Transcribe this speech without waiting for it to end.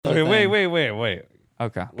Okay, thing. wait.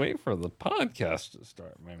 Okay. Wait for the podcast to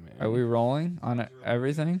start, my man. Are we rolling on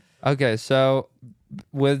everything? Okay, so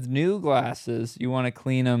with new glasses, you want to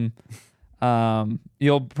clean them.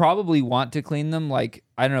 You'll probably want to clean them like,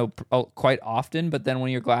 I don't know, quite often, but then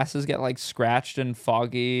when your glasses get like scratched and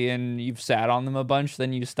foggy and you've sat on them a bunch,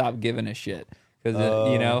 then you stop giving a shit. Because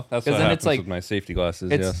That's what then happens it's like with my safety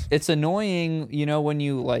glasses. it's annoying, when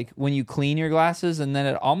you clean your glasses and then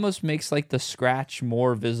it almost makes like the scratch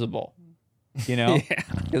more visible.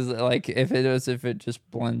 Because like if it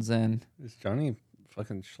just blends in. Is Johnny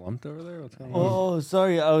fucking schlumped over there? What's going on? Oh,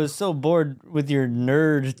 sorry. I was so bored with your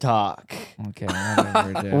nerd talk. Okay,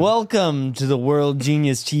 whatever, dude. Welcome to the World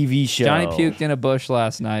Genius TV show. Johnny puked in a bush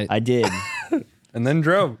last night, I did. And then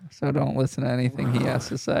drove. so don't listen to anything he has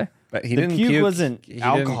to say. But he The didn't puke puke. wasn't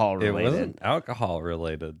alcohol It related. wasn't alcohol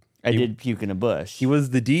related. I did puke in a bush. He was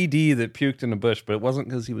the DD that puked in a bush, but it wasn't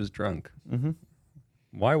because he was drunk. Mm-hmm.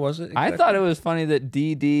 Why was it? I thought it was funny that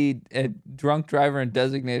DD, drunk driver and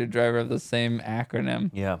designated driver, have the same acronym.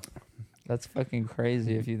 Yeah. That's fucking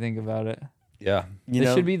crazy if you think about it. Yeah.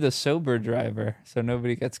 It should be the sober driver, so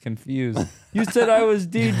nobody gets confused. You said I was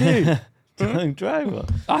DD. Drunk driver.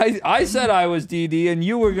 I said I was DD, and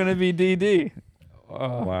you were gonna be DD.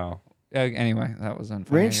 Wow. Anyway, that was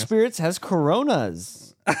unfair. Ranch Spirits has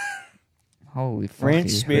Coronas. Holy fuck.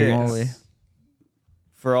 Ranch you. Spirits. Holy.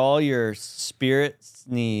 For all your spirits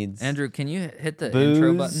needs. Andrew, can you hit the Booze.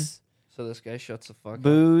 intro button so this guy shuts the fuck up?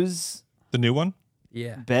 Booze, The new one?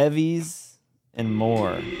 Yeah. bevies, and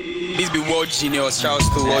more. Please be world genius. Shouts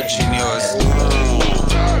to world genius.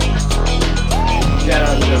 Shout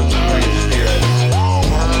out to Ranch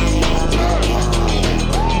Spirits.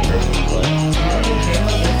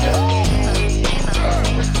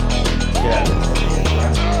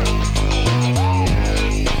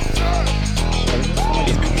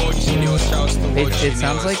 Please be world genius. Shouts to world genius. It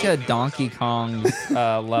sounds like a Donkey Kong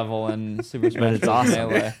level in Super Smash it's Bros. awesome.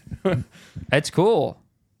 Melee. It's cool.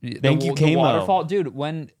 Thank you, the Kamo. waterfall, dude.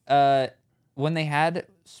 When they had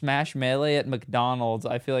Smash Melee at McDonald's,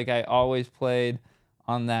 I feel like I always played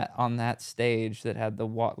on that stage that had the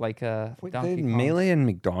Wait, they Donkey had Kong. Melee in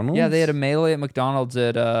McDonald's? Yeah, they had a Melee at McDonald's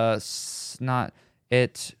at the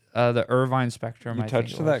Irvine Spectrum. You I think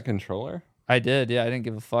touched it was. that controller? I did. Yeah, I didn't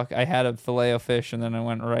give a fuck. I had a Filet-O-Fish and then I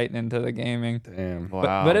went right into the gaming. Damn.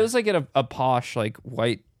 Wow. But it was like at a posh, like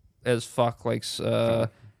white as fuck, like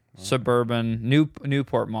suburban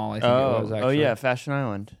Newport Mall. I think it was actually. Oh yeah, Fashion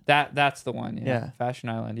Island. That's the one. Yeah. Fashion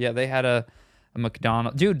Island. Yeah, they had a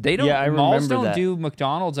McDonald's. Dude, they don't. Yeah, I malls remember don't that. do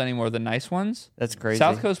McDonald's anymore. The nice ones. That's crazy.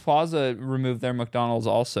 South Coast Plaza removed their McDonald's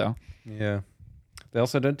also. Yeah. They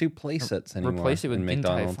also don't do play sets anymore. Replace it with in Din Tai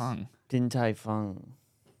McDonald's. Fung. Din Tai Fung.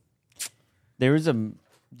 There was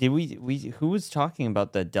who was talking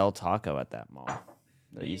about the Del Taco at that mall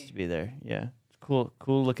that used to be there? Yeah. Cool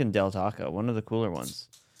looking Del Taco. One of the cooler ones.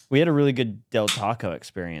 We had a really good Del Taco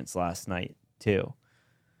experience last night too.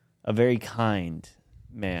 A very kind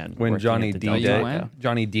man. When working Johnny at the D Del you Taco. went?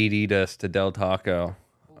 Johnny DD'd us to Del Taco.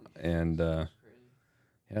 And yeah,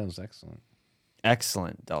 it was excellent.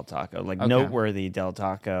 Excellent Del Taco, like Okay. noteworthy Del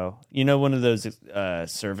Taco. You know, one of those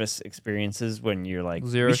service experiences when you're like,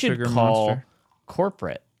 Zero we should sugar call monster.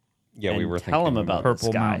 corporate. Yeah, we and were tell thinking them about about this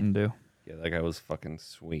Purple guy. Mountain Dew. Yeah, that guy was fucking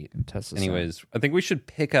sweet. Test this Anyways, I think we should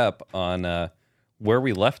pick up on where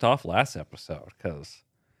we left off last episode because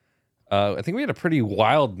I think we had a pretty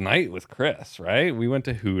wild night with Chris, right? We went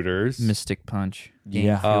to Hooters. Mystic Punch.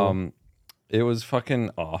 Yeah, It was fucking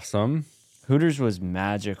awesome. Hooters was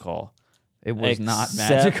magical. It was not Except-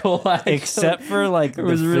 magical, actually. Except for like it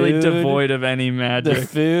was really food, devoid of any the magic.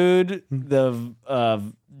 food, the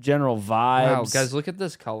general vibes. Wow, guys, look at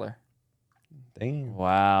this color. Damn.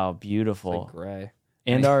 Wow, It's beautiful. like gray.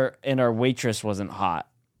 And our waitress wasn't hot.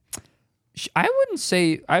 I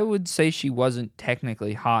would say she wasn't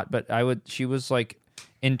technically hot, but she was like,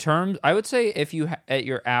 I would say if you at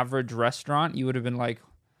your average restaurant, you would have been like,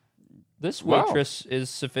 this Wow. waitress is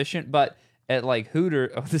sufficient, but at like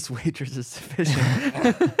this waitress is sufficient.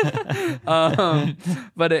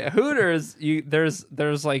 But at Hooters,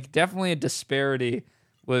 there's like definitely a disparity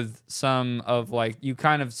with some of like, you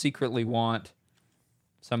kind of secretly want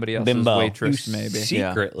somebody else's Bimbo. waitress, You maybe.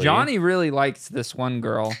 secretly. Johnny really likes this one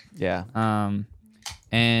girl. Yeah.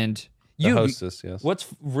 And The hostess, yes. what's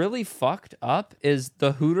really fucked up is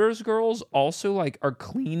the Hooters girls also like are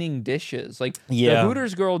cleaning dishes. Like Yeah. the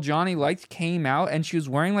Hooters girl Johnny liked came out and she was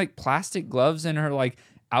wearing like plastic gloves in her like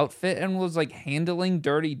outfit and was like handling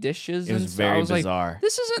dirty dishes. It was and stuff. very I was bizarre. Like,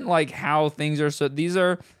 this isn't like how things are. So these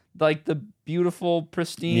are like the beautiful,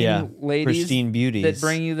 pristine ladies pristine beauties that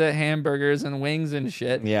bring you the hamburgers and wings and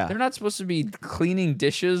shit. Yeah. They're not supposed to be cleaning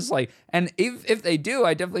dishes. Like, and if they do,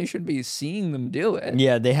 I definitely shouldn't be seeing them do it.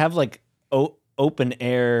 Yeah, they have like open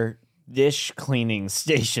air dish cleaning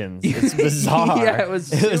stations. It's bizarre. Yeah, it was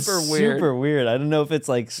super weird. Super weird. I don't know if it's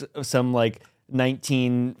like some like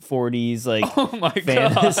 1940s like Oh my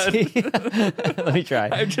fantasy. god! Let me try.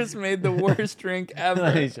 I just made the worst drink Let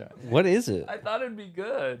ever. me try. What is it? I thought it'd be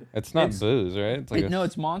good. It's not booze, right? It's like No,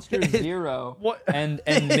 it's Monster Zero. What? And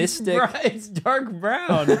Mystic. It's dark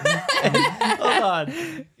brown. Hold on.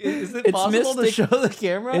 Is it It's possible Mystic- to show the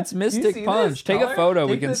camera? It's You Mystic see Punch. this Take a color? photo.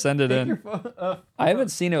 We Take can the- send it take in. your I haven't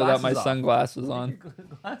seen it without my Glasses off. sunglasses on. Take your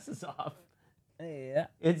glasses off. Yeah.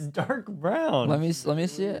 It's dark brown. Let me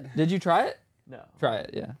see it. Did you try it? No. Try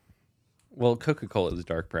it. Yeah. well, Coca-Cola is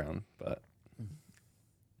dark brown, but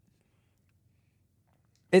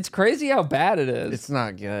It's crazy how bad it is. It's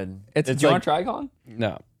not good. It's it's do you like want to try, Colin?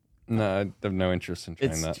 no, I have no interest in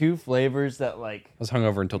trying it's that. two flavors that like I was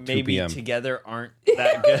hungover until 2 maybe p.m. together aren't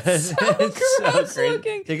that good. It's so gross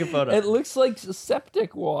looking. Take a photo. It looks like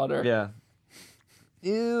septic water. yeah.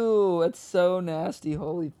 Ew, it's so nasty.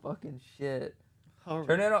 Holy fucking shit.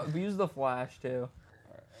 Turn it off. Use the flash too.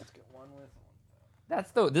 Let's get one with.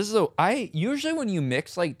 I usually when you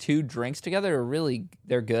mix like two drinks together,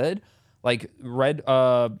 they're good. Like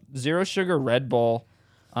zero sugar Red Bull,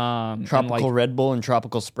 and Tropical like Red Bull and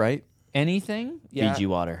tropical Sprite. anything. Yeah. Fiji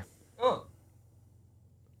water.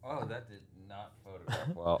 Oh, that did not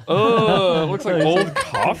photograph well. Oh, it looks like old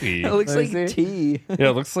coffee. It looks Let me like see. tea. Yeah,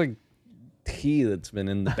 it looks like tea that's been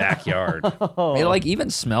in the backyard. It like even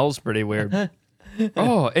smells pretty weird.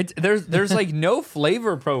 Oh, there's like no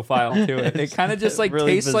flavor profile to it. It kind of just like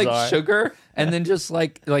Really tastes bizarre. like sugar, and then just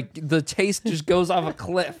like the taste just goes off a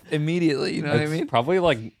cliff immediately. You know what I It's mean? probably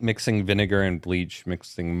like mixing vinegar and bleach,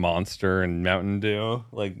 mixing Monster and Mountain Dew.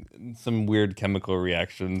 Like some weird chemical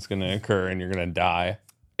reaction's gonna occur, and you're gonna die.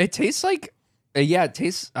 It tastes like, it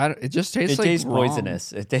tastes. It just tastes It like tastes wrong.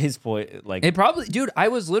 poisonous. It tastes like It probably, dude. I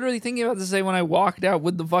was literally thinking about this today when I walked out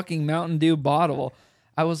with the fucking Mountain Dew bottle.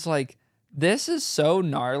 I was like, this is so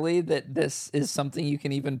gnarly that this is something you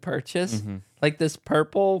can even purchase. Like this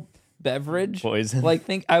purple beverage. Poison.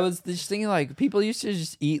 Like I was just thinking like people used to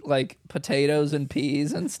just eat like potatoes and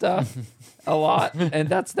peas and stuff a lot. And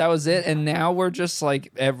that was it. And now we're just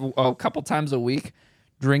like a couple times a week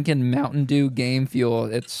drinking Mountain Dew Game Fuel.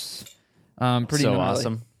 It's pretty so gnarly.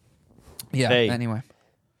 awesome. Yeah. Hey. Anyway.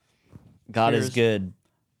 God is Cheers. good.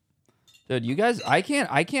 Dude, you guys, I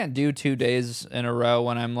can't do 2 days in a row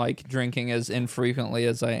when I'm like drinking as infrequently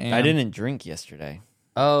as I am. I didn't drink yesterday.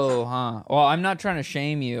 Oh, huh. Well, I'm not trying to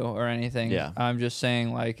shame you or anything. Yeah. I'm just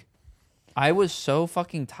saying like I was so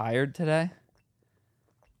fucking tired today.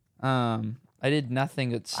 I did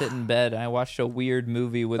nothing but sit in bed. I watched a weird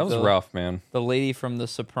movie with That was rough, man. the lady from The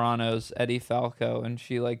Sopranos, Eddie Falco, and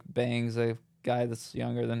she like bangs a guy that's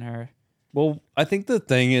younger than her. Well, I think the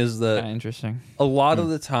thing is Kind that of interesting. a lot of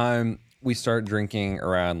the time we start drinking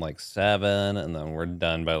around like 7, and then we're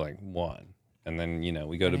done by like 1, and then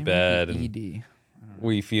we go to bed and ED.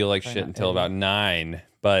 we feel like shit until about 9.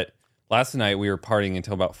 But last night we were partying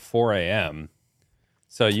until about 4 a.m.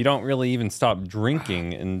 So you don't really even stop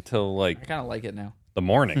drinking until I like kind of like it now. the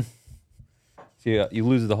morning. So you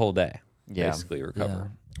lose the whole day. Yeah. Basically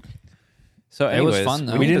recover. So It was anyways, fun,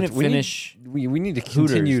 though. We need didn't to- we need- finish We need to Hooters,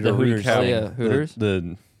 continue the to Hooters recap thing. Yeah, Hooters.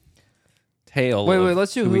 the tale. Wait, of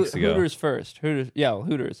let's do 2 weeks ago. Hooters first. Hooters.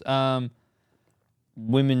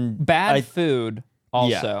 women. Bad food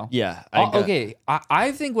also. Yeah. Okay,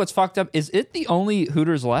 I think what's fucked up is it the only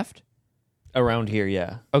Hooters left? Around here,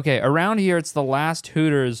 yeah. Okay, around here it's the last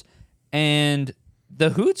Hooters, and the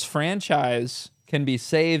Hoots franchise can be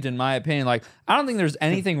saved in my opinion. Like I don't think there's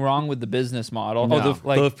anything wrong with the business model. No.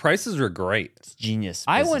 The prices were great. It's genius.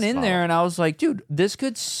 I went business in there model. and I was like, dude, this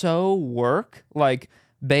could so work. Like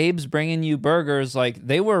Babes bringing you burgers, like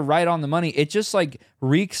they were right on the money. It just like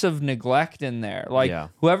reeks of neglect in there. Like Yeah.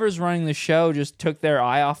 whoever's running the show just took their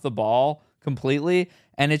eye off the ball completely,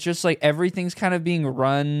 and it's just like everything's kind of being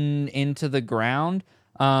run into the ground.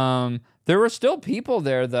 There were still people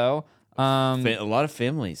there though. A lot of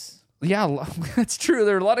families. Yeah, that's true.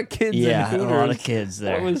 There were a lot of kids. Yeah, in a Hooters. lot of kids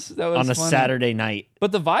there. That was on a funny. Saturday night.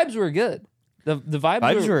 But the vibes were good. The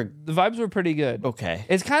vibes were pretty good. Okay.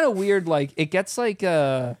 It's kind of weird. Like it gets like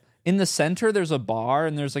in the center there's a bar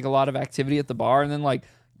and there's like a lot of activity at the bar, and then like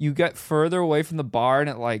you get further away from the bar and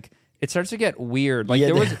it starts to get weird. Like Yeah,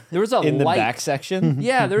 there was a in the light. back section.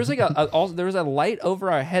 Yeah, there was like there was a light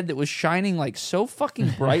over our head that was shining like so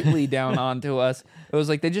fucking brightly down onto us. It was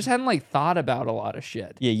like they just hadn't like thought about a lot of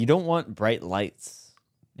shit. Yeah, you don't want bright lights.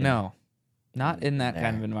 No, not in that kind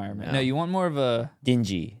of There. environment. No. No, you want more of a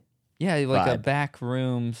Dingy. like a Vibe. back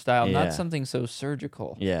room style, Yeah. not something so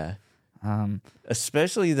surgical. Yeah. Um,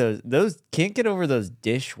 Especially those can't get over those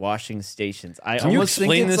dishwashing stations. I Can you almost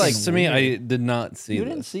think explain it's this like to me? weird. I did not see you this.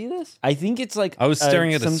 didn't see this? I think it's like I was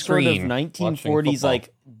staring at a some screen sort of watching 1940s football.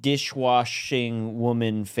 like dishwashing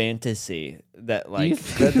woman fantasy that you like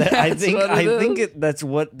think I that's think what it I think is? that's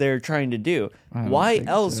what they're trying to do. I don't Why think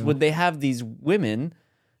else so. would they have these women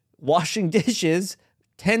washing dishes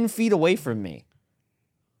 10 feet away from me?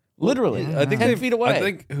 Literally, Yeah. I think 10 they've- feet away. I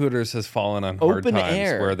think Hooters has fallen on hard Open times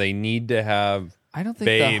air. where they need to have, I don't think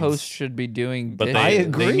Babes. the host should be doing. but dishes. I they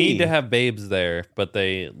agree. need to have babes there, but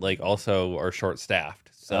they like also are short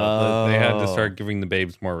staffed. So they had to Oh. start giving the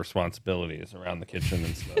babes more responsibilities around the kitchen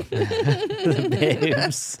and stuff.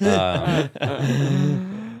 Babes.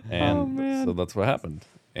 And so that's what happened.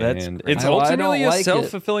 That's And great. it's Well, I ultimately don't a like it.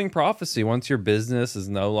 self-fulfilling prophecy. Once your business is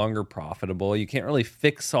no longer profitable, you can't really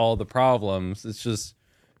fix all the problems. It's just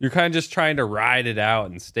you're kind of just trying to ride it out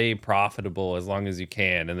and stay profitable as long as you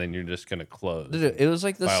can, and then you're just going to close. Dude, it was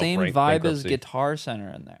like the File same vibe as bankruptcy. Guitar Center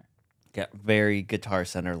in there. Got very Guitar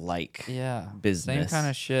Center like. Yeah, Business. same kind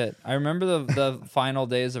of shit. I remember the final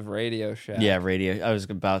days of Radio Shack. Yeah, Radio. I was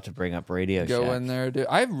about to bring up Radio Go Shack. in there, dude.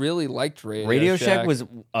 I really liked Radio. Radio Shack was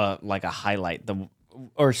like a highlight. Do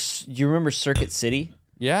you remember Circuit City?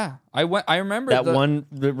 Yeah, I went. I remember That one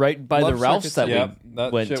right by the Love Ralph's Circuit that City. we Yep,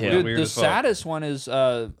 that went shit to. was Dude, weird the as fuck. saddest one is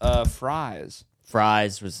Fry's.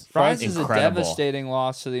 Fry's was Fry's is a incredible. devastating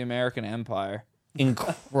loss to the American Empire.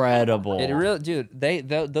 Incredible. It really, dude.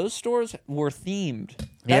 Those stores were themed. That's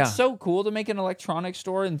Yeah. so cool to make an electronics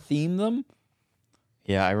store and theme them.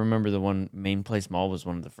 Yeah, I remember the one. Main Place Mall was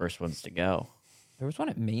one of the first ones to go. There was one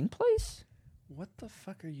at Main Place. What the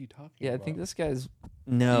fuck are you talking Yeah, I about? think this guy's.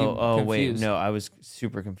 No, You oh wait, confused. no, I was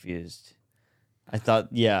super confused. I thought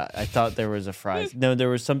there was a Fry's. No, there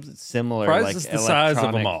was something similar. Fry's like is the size of a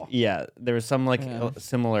electronic- mall. Yeah, there was some like Yeah.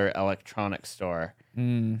 similar electronic store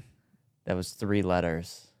that was 3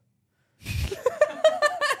 letters.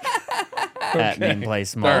 At Main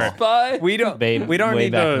Place Mall. All right. Bye. We don't. Babe, we don't way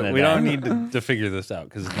need back in to. the We don't day. need to figure this out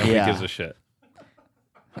because nobody Yeah. gives a shit.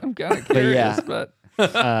 I'm kind of But curious, yeah. but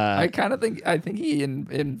Uh, I kind of think he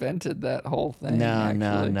invented that whole thing. no,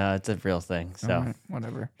 actually. no, it's a real thing. So All right,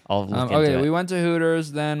 whatever. I'll look into Okay, it. we went to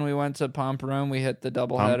Hooters, then we went to Pump Room. We hit the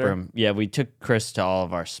Pump doubleheader. Room. Yeah, we took Chris to all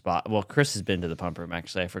of our spot. Well, Chris has been to the Pump Room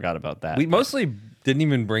actually. I forgot about that. We mostly didn't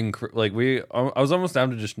even bring like we. I was almost down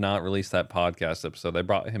to just not release that podcast episode. I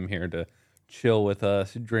brought him here to chill with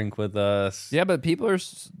us, drink with us. Yeah, but people are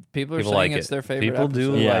saying like it's it. their favorite. People do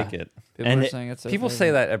episode. Yeah. like it. People And are it- saying it's their People favorite.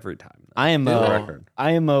 say that every time. IMO.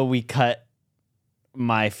 record. We cut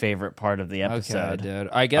my favorite part of the Okay, episode. dude.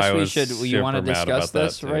 I guess I we was should. You want to super mad discuss about that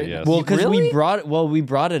this, too, right? yes. Well, because Really? we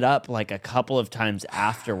brought it up like a couple of times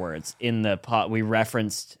afterwards in the pot. We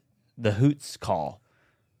referenced the Hoots call.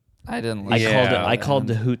 I didn't. I listen Yeah. to I that. called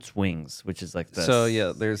the Hoots wings, which is like the So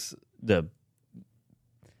yeah, there's the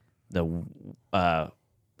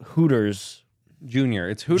Hooters. Junior.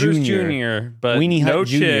 It's Hooters Junior. Junior, but Weenie Hut no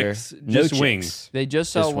Junior, chicks, no just chicks. wings. They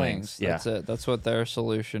just sell Just wings. wings, yeah. That's it. That's what their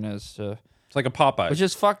solution is to. It's like a Popeye. Which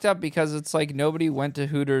is fucked up because it's like nobody went to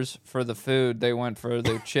Hooters for the food; they went for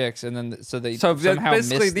the chicks, and then so they So somehow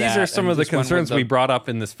basically, missed these that are some and of the just went with concerns the- we brought up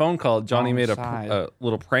in this phone call. Johnny wrong made side a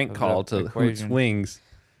little prank of call the to Hoots equation. Wings.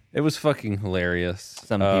 It was fucking hilarious.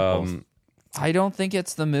 Some people. I don't think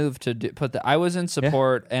it's the move to put that. I was in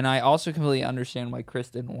support, and I also completely understand why Chris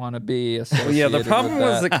didn't want to be associated. Well, yeah, the problem with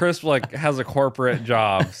was that Chris like has a corporate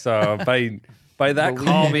job, so by that Believe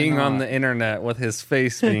call it or being on not. the internet with his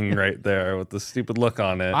face being right there with the stupid look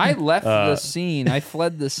on it, I left the scene. I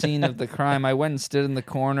fled the scene of the crime. I went and stood in the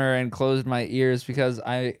corner and closed my ears because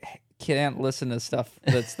I can't listen to stuff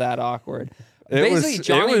that's that awkward. Basically,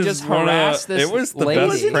 Johnny just harassed this It was the lady.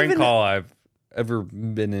 best prank call I've ever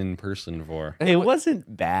been in person for. It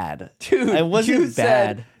wasn't bad, Dude, It wasn't you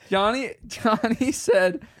bad. said- Johnny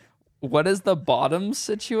said, "What is the bottom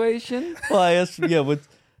situation?" Well, I asked, yeah,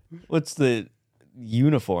 what's the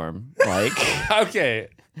uniform like? Okay,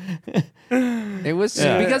 It was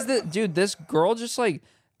Yeah. because this girl just like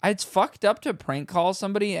it's fucked up to prank call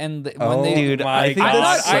somebody and when they Dude, I think I'm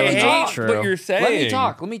that's not- I let me hate talk. what you're saying.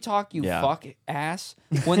 Let me talk, you Yeah. fuck ass.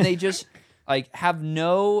 When they just like have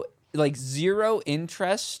no like zero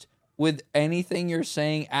interest with anything you're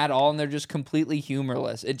saying at all, and they're just completely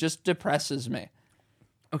humorless. It just depresses me.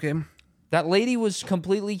 Okay. That lady was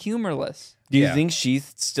completely humorless. Do you Yeah. think she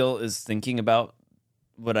still is thinking about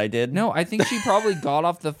what I did? No, I think she probably got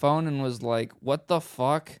off the phone and was like, "What the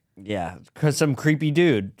fuck?" Yeah, because some creepy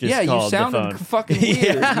dude just Yeah, you called the sounded phone. fucking weird.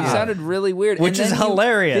 Yeah. You sounded really weird. Which And is then you-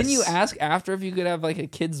 hilarious. Then you ask after if you could have like a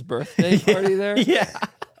kid's birthday party there. Yeah.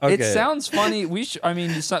 Okay. It sounds funny. I mean,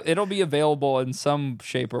 it'll be available in some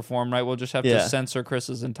shape or form, right? We'll just have to Yeah. censor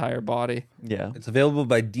Chris's entire body. Yeah. It's available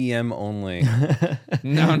by DM only.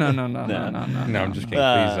 No. No, I'm just kidding.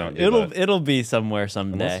 Please don't do that. It'll be somewhere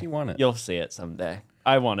someday. Unless you want it. You'll see it someday.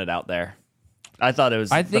 I want it out there. I thought it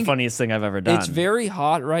was I the think funniest thing I've ever done. It's very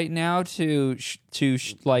hot right now to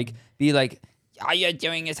like be like, all you're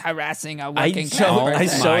doing is harassing a working class I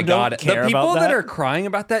person." so don't God. care The people about that that. are crying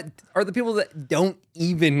about that are the people that don't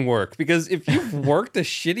even work. Because if you've worked a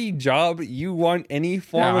shitty job, you want any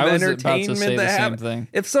form Yeah, of I was about to entertainment say the that same happens. thing.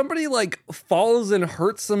 If somebody like falls and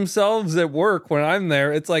hurts themselves at work when I'm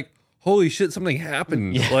there, it's like, holy shit, something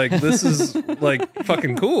happened. Like, this is like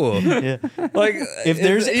fucking cool. Yeah. Like, If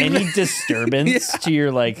there's even- any disturbance to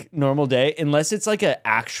your like normal day, unless it's like an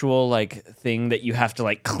actual like thing that you have to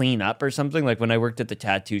like clean up or something. Like when I worked at the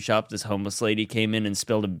tattoo shop, this homeless lady came in and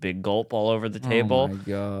spilled a big gulp all over the table. Oh my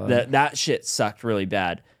God. That shit sucked really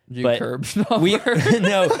bad. Did you But curb stomp we her?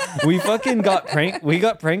 no, we fucking got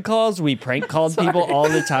prank calls. We prank called people all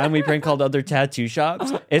the time. We prank called other tattoo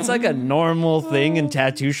shops. It's like a normal thing in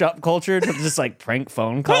tattoo shop culture to just like prank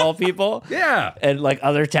phone call people. Yeah. And like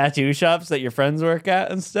other tattoo shops that your friends work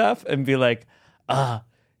at and stuff, and be like,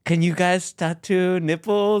 can you guys tattoo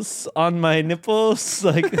nipples on my nipples?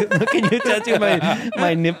 Like, can you tattoo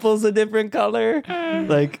my nipples a different color?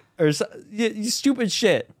 Like, or stupid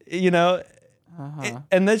shit, you know?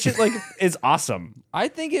 And that shit like is awesome. I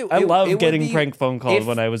think I love it would getting be- prank phone calls if-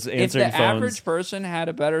 when I was If answering the phones. average person had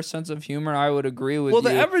a better sense of humor, I would agree with Well, you.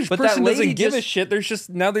 the average But person that lady doesn't give a just- shit. There's just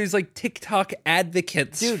now there's like TikTok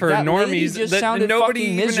advocates Dude, for that normies lady just that sounded nobody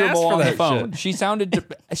fucking even asked miserable for on the that phone. shit.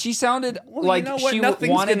 She sounded Well, like you know what? she Nothing's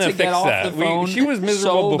wanted gonna to get fix off that. the phone. She was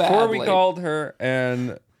miserable so before we badly. called her,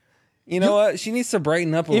 and you know what? She needs to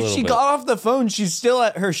brighten up a if little she bit. got off the phone, she's still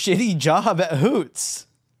at her shitty job at Hoots.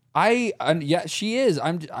 Yeah, she is.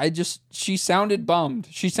 She sounded bummed.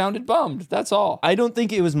 She sounded bummed. That's all. I don't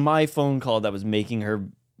think it was my phone call that was making her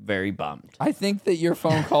very bummed. I think that your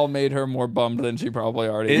phone call made her more bummed than she probably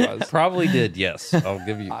already It was. probably did. Yes, I'll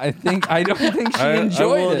give you. I don't think she I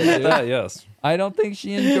enjoyed will it. admit dude. that. Yes. I don't think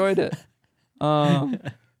she enjoyed it. I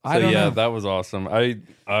So don't yeah, know. that was awesome.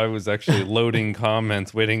 I was actually loading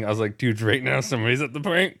comments, waiting. I was like, dude, right now somebody's at the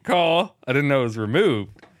prank call. I didn't know it was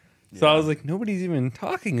removed. So I was like, nobody's even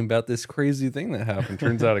talking about this crazy thing that happened.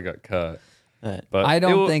 Turns out it got cut. But I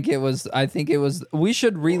don't it, think it was. I think it was. We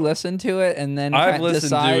should re-listen to it and then I've listened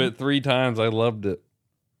decide. to it 3 times. I loved it.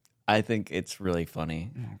 I think it's really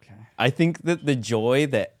funny. Okay. I think that the joy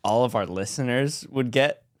that all of our listeners would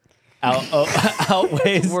get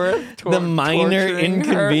outweighs We're the minor torturing her.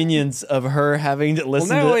 inconvenience of her having to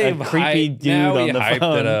listen to a creepy dude now on we the hyped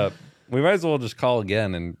phone. it up. We might as well just call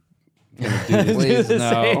again and do this. Please the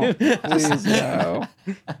no. same. Please no.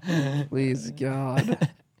 Please God.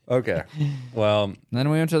 Okay. Well, Then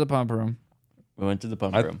we went to the pump room. We went to the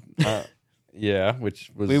pump I- room. yeah,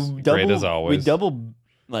 which was We great as always. We double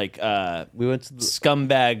we went to the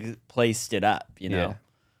scumbag placed it up, you know.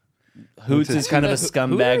 Hoots is kind of a scumbag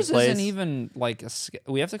Hooters place. isn't even like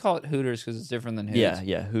we have to call it Hooters because it's different than Hoots.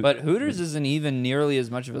 yeah. But Hooters isn't even nearly as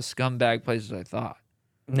much of a scumbag place as I thought.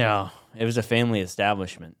 No, it was a family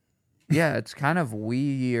establishment. Yeah, it's kind of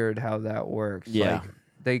weird how that works. Yeah.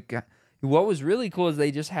 What was really cool is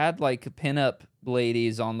they just had like pinup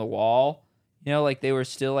ladies on the wall. You know, like they were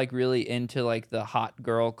still like really into like the hot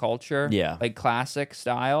girl culture. Yeah. Like classic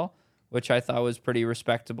style, which I thought was pretty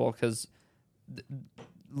respectable because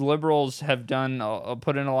liberals have done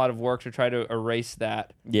put in a lot of work to try to erase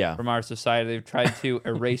that Yeah. from our society. They've tried to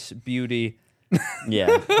erase beauty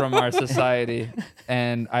Yeah. from our society,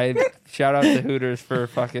 and I shout out to Hooters for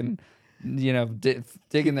fucking,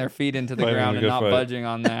 digging their feet into the Fighting ground a and good not fight. budging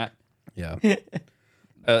on that. Yeah.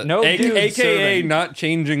 No dude AKA serving. not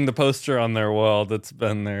changing the poster on their wall that's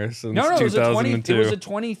been there since No, it was a 20. 2002. It was a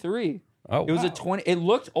 23. Oh, It was a wow. 20. It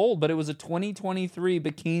looked old, but it was a 2023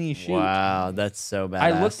 bikini shoot. Wow, that's so bad.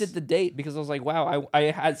 I looked at the date because I was like, wow, I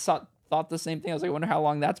had thought the same thing. I was like, I wonder how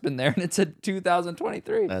long that's been there, and it said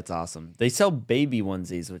 2023. That's awesome. They sell baby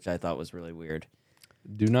onesies, which I thought was really weird.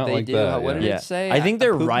 Do not They like do. that. What yeah. did it say? I think A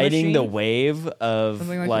they're poop riding the machine? wave of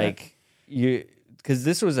Something like like you, because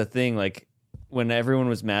this was a thing like when everyone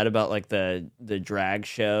was mad about like the drag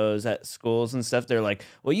shows at schools and stuff. They're like,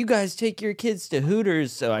 well, you guys take your kids to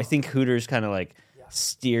Hooters. So I think Hooters kind of like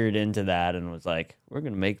steered into that and was like, we're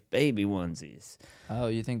gonna make baby onesies. Oh,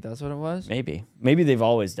 you think that's what it was? Maybe they've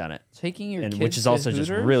always done it, Taking your and kids which is to also just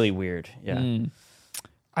Hooters? really weird. Yeah. Mm.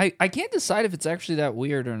 I can't decide if it's actually that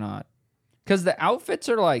weird or not. Because the outfits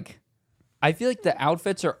are like, I feel like the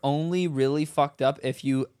outfits are only really fucked up if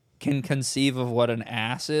you can conceive of what an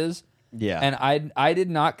ass is. Yeah. And I did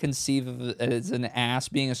not conceive of it as an ass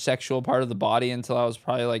being a sexual part of the body until I was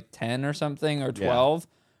probably like 10 or something, or 12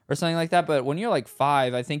 or something like that. But when you're like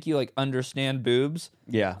 5, I think you like understand boobs.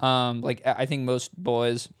 Yeah. Like I think most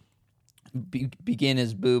boys begin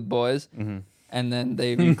as boob boys, and then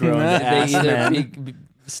they grow into they ass either men.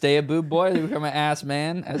 stay a boob boy, they become an ass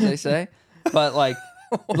man, as they say. But like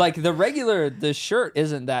the shirt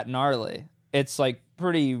isn't that gnarly. It's like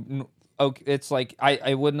pretty. Okay, it's like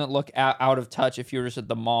I wouldn't look out of touch if you were just at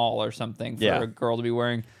the mall or something for a girl to be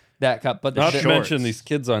wearing that cup. But Not to mention these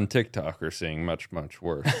kids on TikTok are seeing much, much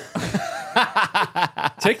worse.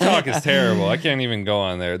 TikTok is terrible. I can't even go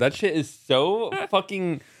on there. That shit is so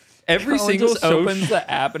fucking... Every Colin single just opens the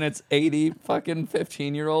app and it's 80 fucking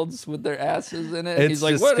 15-year-olds with their asses in it. It's He's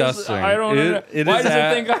like, disgusting. What is, I don't know. Why does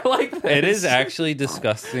it think I like this? It is actually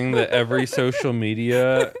disgusting that every social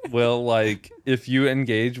media will, like, if you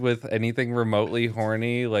engage with anything remotely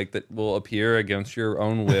horny, like, that will appear against your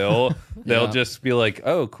own will, they'll just be like,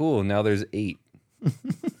 oh, cool, now there's 8.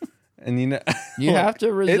 And you have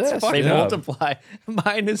to resist. It's fucked They up. multiply.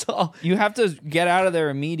 Mine is all. You have to get out of there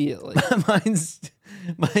immediately.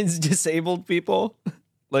 Mine's disabled people,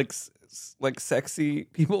 like sexy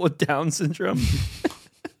people with Down syndrome.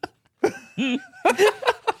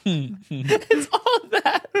 It's all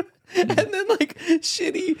that, and then like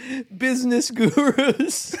shitty business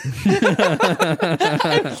gurus. I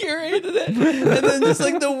curated it, and then just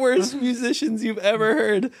like the worst musicians you've ever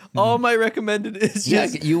heard. All my recommended is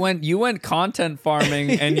just you went content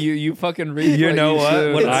farming and you fucking read. You know what?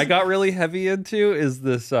 should. What I got really heavy into is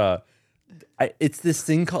this. It's this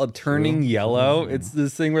thing called turning yellow. It's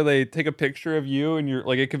this thing where they take a picture of you and you're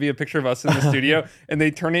like, it could be a picture of us in the studio, and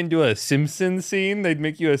they turn it into a Simpsons scene. They'd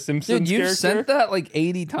make you a Simpsons Dude, you've character. sent that like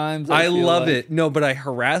 80 times. I feel love like. it. No, but I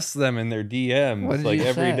harass them in their DMs What did like you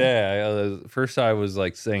every say? day. First, I was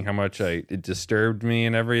like saying how much it disturbed me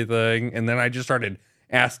and everything, and then I just started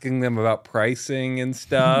asking them about pricing and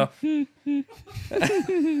stuff. Don't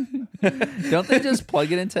they just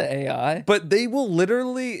plug it into AI? But they will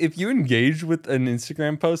literally, if you engage with an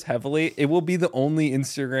Instagram post heavily, it will be the only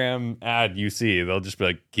Instagram ad you see. They'll just be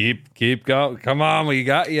like, keep going. Come on, we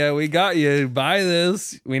got you. Buy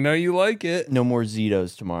this. We know you like it. no more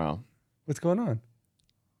Zetos tomorrow. What's going on?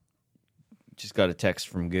 Just got a text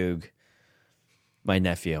from Goog, my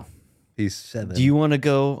nephew. He's 7. Do you want to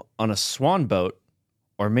go on a swan boat,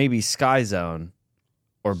 or maybe Sky Zone,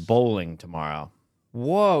 or bowling tomorrow?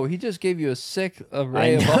 Whoa, he just gave you a sick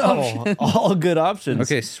array of know. options. All good options.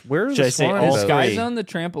 Okay, where's Should I the say Swan all boat? three? Sky Zone, the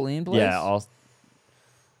trampoline place? Yeah,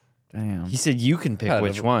 Damn. he said you can pick God,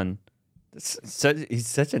 which one. He's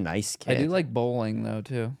such a nice I kid. do like bowling though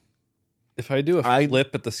too. If I do a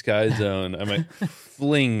flip at the Sky Zone, I might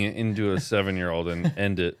fling into a 7-year-old and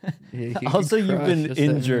end it. Yeah, he Also, can you've crush been a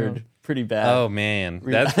 7-year-old. injured pretty bad. Oh man, I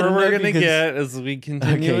that's where don't we're know gonna because- get as we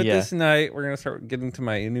continue Okay, with yeah. this night. We're gonna start getting to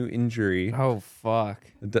my new injury Oh fuck.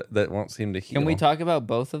 that won't seem to heal. Can we talk about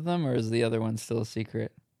both of them, or is the other one still a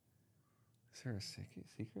secret? Is there a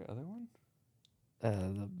secret other one?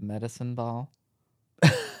 The medicine ball.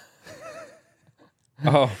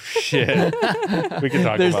 Oh shit! We can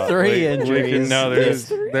talk There's about 3 injuries. No,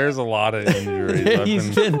 there's a lot of injuries.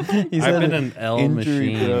 he's I've had been an an L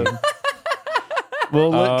injury machine. prone.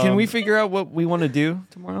 Well, can we Um, figure out what we want to do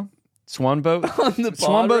tomorrow? Swan boat? On the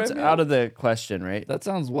Swan pod boat's right now? out of the question, right? That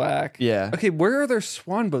sounds whack. Yeah. Okay, where are there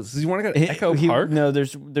swan boats? Do you want to go to Echo He- Park? No,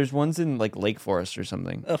 there's ones in like Lake Forest or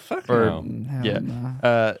something. Oh fuck Or- no. Hell Yeah.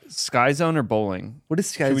 no. Sky Zone or bowling? What is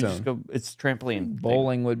Sky Should we Zone? just go? It's trampoline.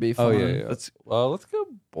 Bowling would be fun. Oh yeah. Let's Let's go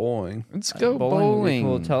bowling. let's go Bowling.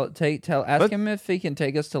 Would be bowling. cool. Ask Let- him if he can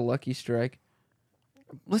take us to Lucky Strike.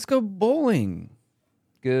 Let's go bowling.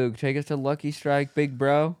 Goog, take us to Lucky Strike, big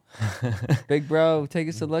bro. Big bro, take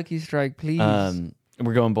us to Lucky Strike, please.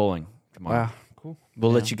 We're going bowling tomorrow. Wow, cool.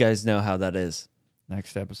 We'll let you guys know how that is.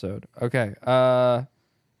 Next episode. Okay. Pump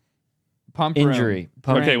room. Injury.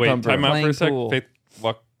 Okay, wait. Pump Time room. out for a Playing sec. pool. Faith,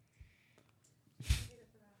 walk.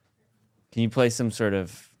 Can you play some sort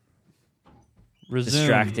of Resume.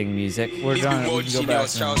 distracting music? We're done. We World can go back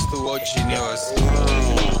genius, now. shouts to world genius. We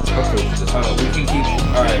can keep.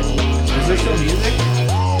 All right. Is there still music?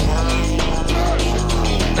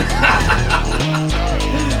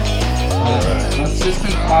 Let's just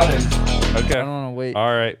keep potting. I Okay. don't want to wait.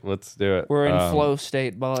 All right. Let's do it. We're in flow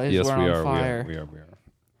state, boys. Yes, we're we on are. fire. We are.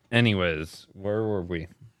 Anyways, where were we?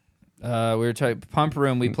 We were talking pump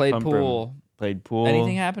room. We played Pump pool. room. Played pool.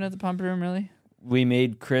 Anything happen at the pump room, really? we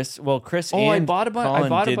made Chris. Well, Chris. Oh, and I bought a Colin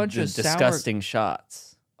bunch did of the sour. disgusting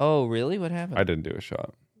shots. Oh, really? What happened? I didn't do a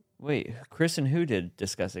shot. Wait, Chris and who did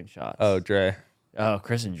disgusting shots? Oh, Dre. Oh,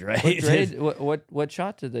 Chris and Dre. What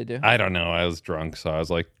shot did they do? I don't know. I was drunk, so I was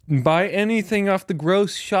like, buy anything off the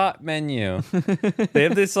gross shot menu. They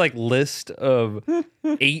have this like list of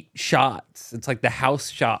 8 shots. It's like the house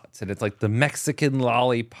shots, and it's like the Mexican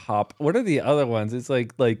lollipop. What are the other ones? It's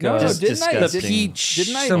like No, Just didn't I? disgusting. the peach.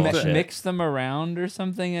 Didn't I something. mix them around or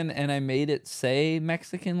something, and I made it say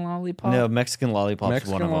Mexican lollipop? No, Mexican lollipop's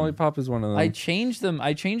Mexican one of them. lollipop is one of them. I changed them.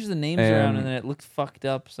 I changed the names around, and then it looked fucked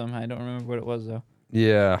up somehow. I don't remember what it was though.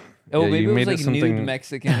 Yeah. Oh, Yeah, maybe you it was made like something. nude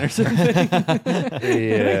Mexican or something.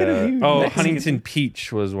 Yeah. Oh, Huntington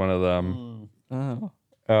Peach was one of them.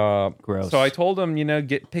 Oh. Gross. So I told them,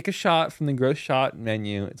 pick a shot from the gross shot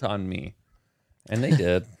menu. It's on me, and they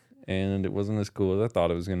did, and it wasn't as cool as I thought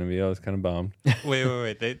it was going to be. I was kind of bummed.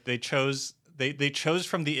 Wait. They chose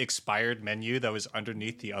from the expired menu that was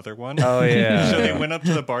underneath the other one. Oh yeah. So they went up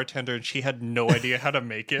to the bartender and she had no idea how to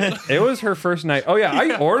make it. It was her first night. Oh yeah,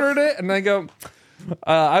 I ordered it, and I go.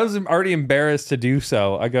 I was already embarrassed to do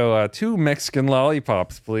so. I go 2 Mexican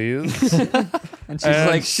lollipops, please. And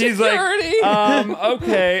she's like,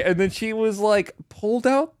 okay. And then she was like, pulled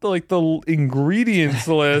out the ingredients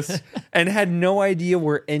list and had no idea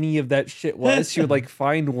where any of that shit was. She would like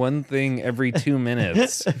find one thing every 2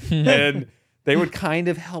 minutes, and they would kind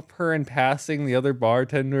of help her in passing the other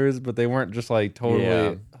bartenders, but they weren't just like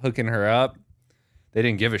totally hooking her up. They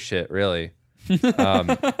didn't give a shit, really.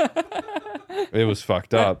 It was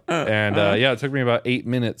fucked up. And it took me about 8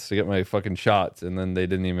 minutes to get my fucking shots, and then they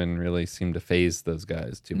didn't even really seem to phase those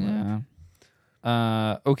guys too much.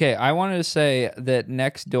 Yeah. Okay, I wanted to say that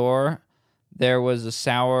next door there was a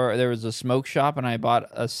smoke shop, and I bought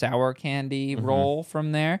a sour candy roll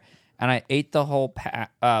from there, and I ate the whole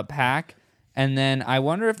pack. And then I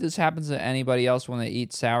wonder if this happens to anybody else when they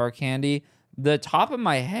eat sour candy. The top of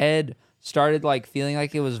my head started like feeling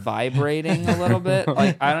like it was vibrating a little bit.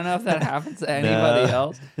 Like I don't know if that happens to anybody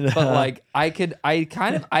else, but like I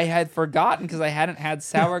had forgotten because I hadn't had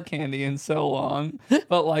sour candy in so long.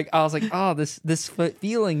 But like I was like, oh, this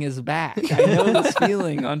feeling is back. I know this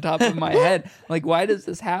feeling on top of my head. Like why does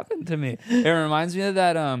this happen to me? It reminds me of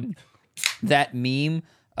that meme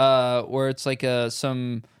where it's like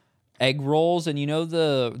some egg rolls, and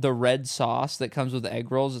the red sauce that comes with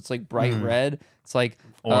egg rolls. It's like bright red. It's like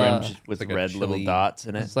orange with like a red little chili. dots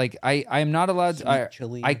in it. It's like I'm not allowed to.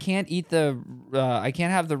 chili. I can't eat I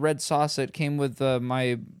can't have the red sauce that came with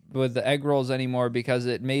with the egg rolls anymore because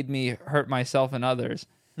it made me hurt myself and others.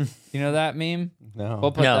 You know that meme? No.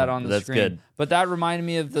 We'll put No, that on the that's screen. good. But that reminded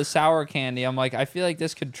me of the sour candy. I'm like, I feel like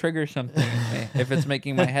this could trigger something in me if it's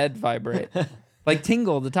making my head vibrate. Like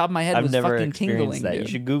tingle. The top of my head I've was never fucking experienced tingling. that. Dude. You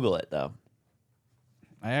should Google it though.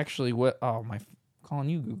 I actually Oh my!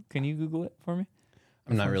 Colin, can you Google it for me?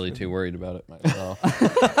 I'm not really too worried about it myself.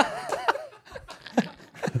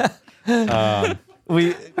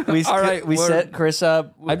 We All right, we we're- set Chris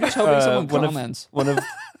up. I'm just hoping someone one comments. One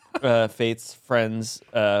of Faith's friends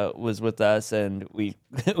was with us, and we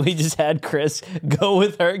just had Chris go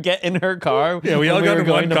with her, get in her car. Yeah, we when all got were in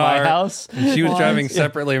going one to car. my house. She was What? driving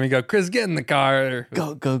separately, and we go, Chris, get in the car.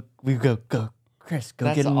 Go. Chris, go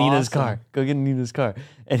That's get in Nina's awesome. car. Go get in Nina's car.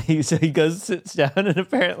 And he goes, sits down, and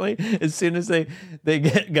apparently, as soon as they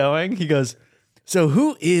get going, he goes, so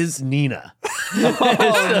who is Nina?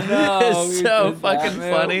 Oh no! It's so fucking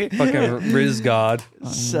funny. Fucking Riz God.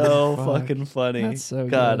 So fucking funny. That's so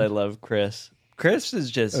God, good. I love Chris. Chris is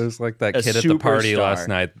just It was like that a kid at the party superstar. last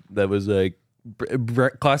night that was like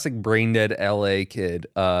classic brain dead LA kid.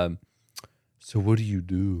 So what do you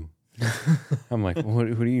do? I'm like, what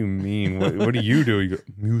do you mean? What do you do? You go,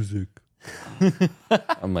 music.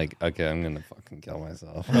 I'm like, okay, I'm gonna fucking kill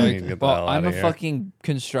myself. I need to get the hell I'm outta a here. fucking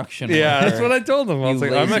construction worker. Yeah, that's what I told them. I was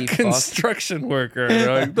You like, I'm a lazy fuck. construction worker. And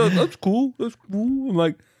they're like, that's cool. That's cool. I'm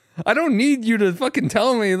like, I don't need you to fucking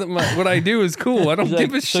tell me that what I do is cool. I don't He's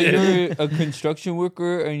give like, a so shit. you're a construction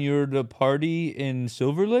worker and you're the party in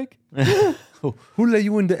Silver Lake? Who let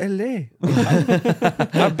you into LA?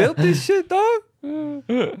 I built this shit, dog. That's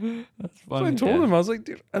So I funny. told him, I was like,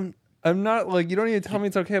 dude, I'm not like, you don't need to tell me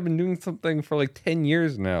it's okay. I've been doing something for like 10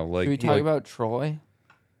 years now. Like, Should we talk like, about Troy?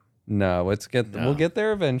 No, we'll get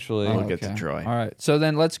there eventually. We'll get to Troy. All right. So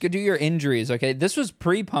then let's go do your injuries. Okay. This was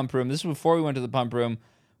pre-pump room. This was before we went to the pump room.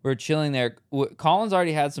 We were chilling there. Colin's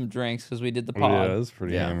already had some drinks because we did the pod. Yeah, it was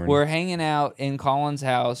pretty hammered. We're hanging out in Colin's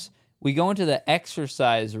house. We go into the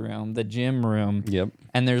exercise room, the gym room. Yep.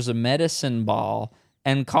 And there's a medicine ball.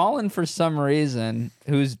 And Colin, for some reason,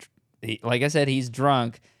 like I said, he's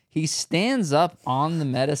drunk. He stands up on the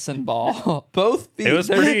medicine ball, both feet. It was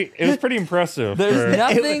pretty impressive. There's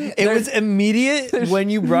nothing. It was immediate when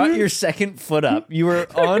you brought your second foot up. You were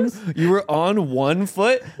on one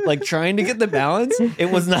foot, like trying to get the balance.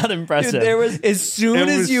 It was not impressive. Dude, there was- as soon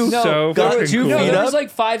as you so got fucking 2 cool. No, feet there up. was like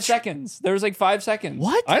 5 seconds. There was like 5 seconds.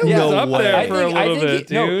 What? I was No up way. there for a little bit,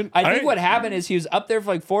 dude. I think what happened is he was up there for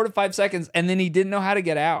like 4 to 5 seconds, and then he didn't know how to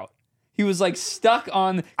get out. He was like stuck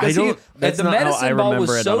on. I don't- that's the not how I medicine ball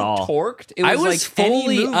remember was it so at all. torqued. It was, I was like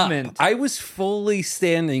fully any up. movement. I was fully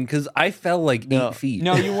standing because I fell like 8 feet.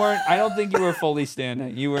 No, you weren't. I don't think you were fully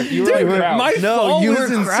standing. You were. You were Dude, like crouched. my No, fall you was were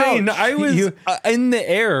insane. crouched. I was in the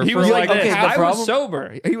air He for was like like, okay, this. the I problem- was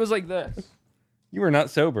sober. He was like this. You were not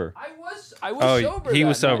sober. I was Oh, sober. he that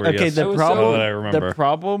was sober, night. Okay, yes. the I was problem. sober. That I remember. The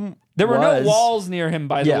problem. There were was, no walls near him,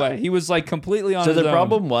 by the Yeah. way. He was like completely on So his the own.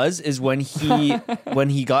 problem is when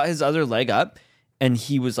he got his other leg up and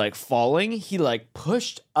he was like falling, he like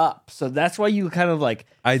pushed up. So that's why you kind of like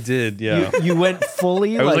I did, yeah. you went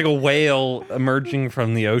fully I was like a whale emerging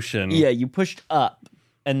from the ocean. yeah, you pushed up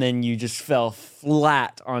and then you just fell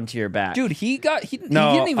flat onto your back. Dude, he didn't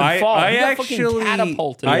No, even I, fall. I he got actually, fucking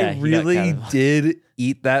catapulted. I Yeah, he got really catapulted. did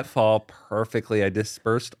eat that fall perfectly. I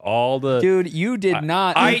dispersed all the Dude, you did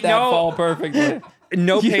not I eat that know. fall perfectly.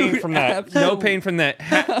 no You pain from that. No absolutely- pain from that.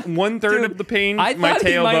 1/3 of the pain, I my thought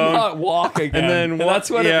he might tailbone. not walk again. then that's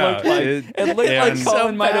what yeah, it looked like. It looked like and-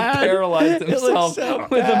 Colin might have bad. paralyzed It looked himself so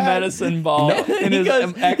with a bad. medicine ball in he his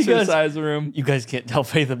goes- exercise room. You guys can't tell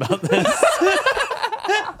Faith about this.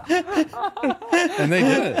 and they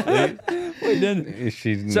did. We didn't.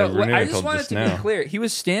 She So never knew I until just wanted to now. be clear. He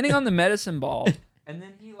was standing on the medicine ball, and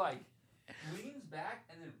then he like leans back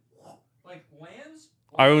and then like lands.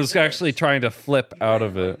 I like was this. actually trying to flip out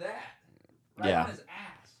of Like it. that, right Yeah. on his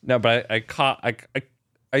ass. No, but I caught.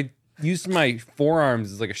 I used my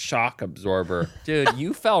forearms as like a shock absorber, Dude,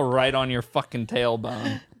 you fell right on your fucking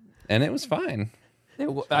tailbone. and it was fine. I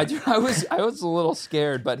was a little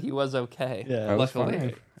scared, but he was okay. Yeah. I was luckily.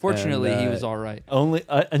 fine. Fortunately, And, he was all right. Only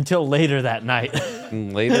until later that night.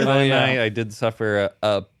 And later that yeah. night, I did suffer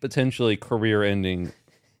a potentially career-ending,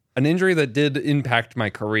 an injury that did impact my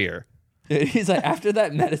career. Dude, he's like, after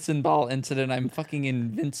that medicine ball incident, I'm fucking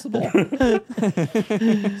invincible.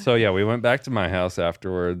 So yeah, we went back to my house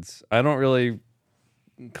afterwards. I don't really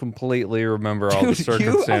completely remember all the Dude,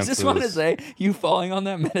 circumstances. I just want to say, you falling on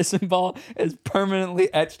that medicine ball is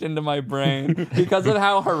permanently etched into my brain because of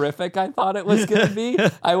how horrific I thought it was going to be.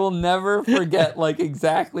 I will never forget like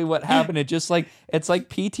exactly what happened. It's like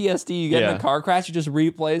PTSD. You get in Yeah. a car crash, it just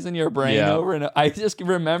replays in your brain Yeah. over and over. I just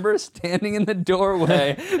remember standing in the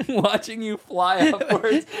doorway, watching you fly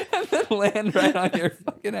upwards and then land right on your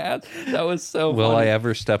fucking ass. That was so Will I funny.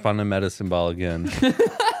 ever step on a medicine ball again?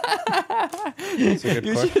 That's a good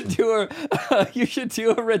You question. should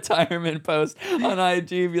do a retirement post on IG.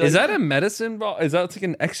 Be like, Is that a medicine ball? Is that like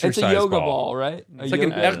an exercise it's a yoga ball? ball, right? It's like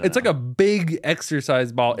it's like a big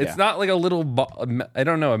exercise ball. It's Yeah. not like a little ball. I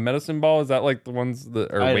don't know. A medicine ball, is that like the ones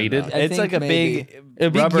that are I don't weighted? know. I It's think like a maybe.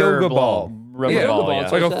 big big rubber yoga ball. Rubber Yeah. ball. Yoga ball, Yeah.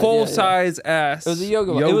 It's like I a said, full size ass. It was a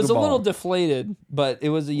yoga ball. It was a ball. little deflated, but it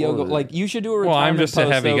was a yoga. Like you should do a Well, retirement I'm just a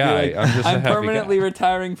post, heavy though, be guy. like, I'm just a heavy permanently guy.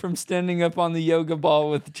 retiring from standing up on the yoga ball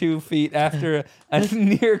with 2 feet after a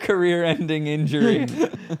near career-ending injury.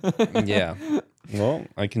 Yeah. Well,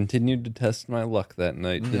 I continued to test my luck that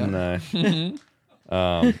night, didn't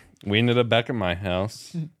I? We ended up back at my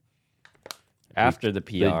house. After the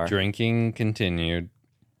The PR. drinking continued,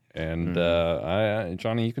 and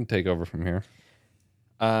Johnny, you can take over from here.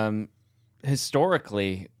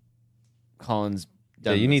 Historically, Colin's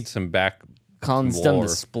Yeah, done you this. need some back. Colin's some done lore. the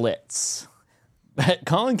splits. But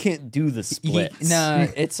Colin can't do the splits. No,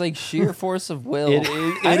 it's like sheer force of will. It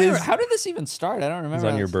is- I it don't- is- How did this even start? I don't remember.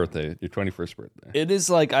 It's on your this. birthday, your 21st birthday. It is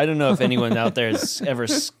like, I don't know if anyone out there has ever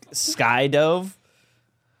skydove,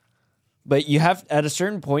 but you have, at a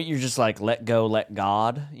certain point, you're just like, let go, let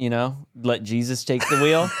God, let Jesus take the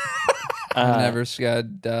wheel. I've never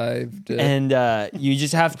skydived. And you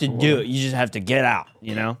just have to do it. You just have to get out,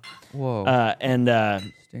 Whoa. And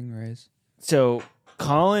Stingrays. so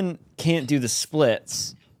Colin can't do the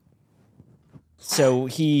splits. So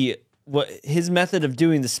his method of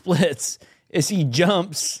doing the splits is he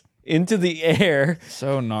jumps into the air,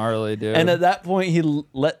 So gnarly, dude. and at that point he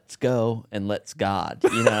lets go and lets God.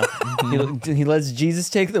 He lets Jesus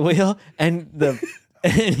take the wheel, and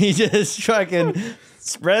he just fucking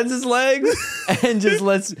spreads his legs and just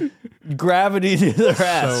lets gravity do the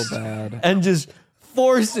rest. so bad. And just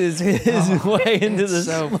forces his way into the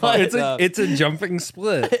so split. It's a jumping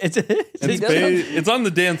split. It's on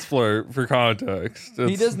the dance floor for context.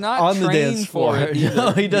 He does not on the train dance for floor. it. either.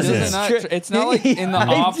 No, he doesn't. does not it's not like in the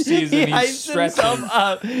off season He he's hypes himself stretching.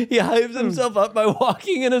 up. He hypes himself up by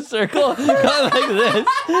walking in a circle, kind of like this.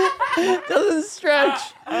 Doesn't stretch,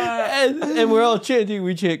 and we're all chanting.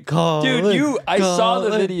 We chant, Colin, Dude, I saw the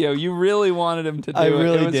Colin. video. You really wanted him to do I it.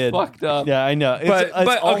 really It was did. fucked up. Yeah, I know. But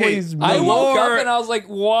okay, always I me. woke Lord. up and I was like,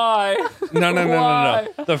 why? No. Why?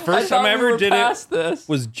 The first time I ever did it this.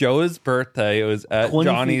 was Joe's birthday. It was at 20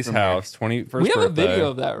 feet Johnny's from here. house, 21st birthday. We have a video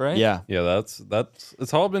of that, right? Yeah. Yeah, that's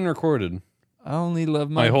it's all been recorded. I only love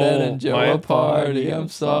my, My bed whole- and Joe my- a party. I'm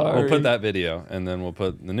sorry. We'll put that video and then we'll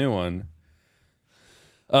put the new one.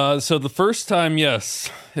 So the first time, yes,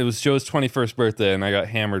 it was Joe's 21st birthday, and I got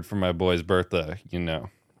hammered for my boy's birthday,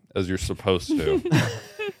 as you're supposed to.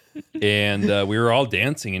 And we were all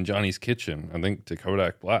dancing in Johnny's kitchen, I think to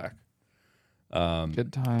Kodak Black.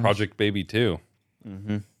 Good times. Project Baby 2.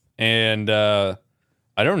 And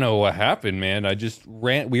I don't know what happened, man. I just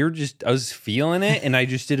ran. I was feeling it, and I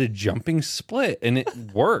just did a jumping split, and it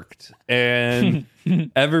worked. And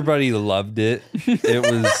everybody loved it.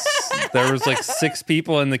 There was like 6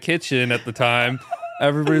 people in the kitchen at the time.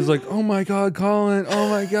 Everybody was like, "Oh my God, Colin! Oh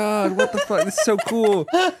my God, what the fuck? This is so cool!"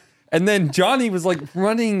 And then Johnny was like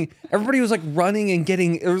running. Everybody was like running and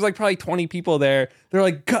getting. There was like probably 20 people there. They're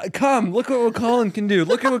like, "Come, look at what Colin can do!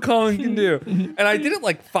 Look at what Colin can do!" And I did it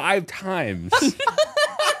like 5 times.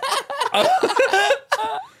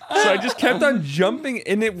 So I just kept on jumping,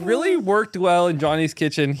 and it really worked well in Johnny's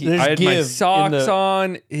kitchen. There's I had my give in socks the-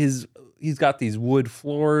 on. He's got these wood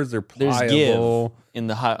floors. They're There's pliable. give in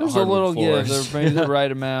the There's a little floors. give. They're maybe the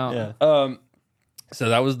right amount. Yeah. So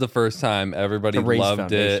that was the first time. Everybody The race loved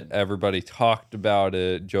foundation. it. Everybody talked about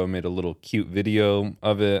it. Joe made a little cute video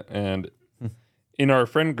of it, and in our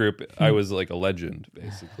friend group, I was like a legend,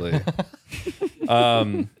 basically.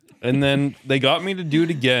 And then they got me to do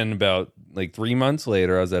it again about like 3 months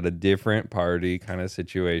later. I was at a different party kind of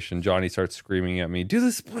situation. Johnny starts screaming at me, do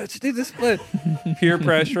the split, peer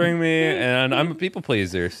pressuring me. And I'm a people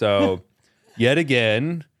pleaser. So yet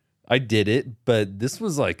again, I did it. But this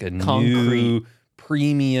was like a new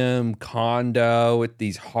premium condo with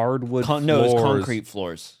these hardwood floors. No, it was concrete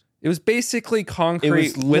floors. It was basically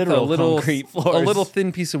concrete It was with a literal little concrete floors. a little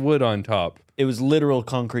thin piece of wood on top. It was literal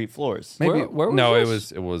concrete floors. Maybe Where was no,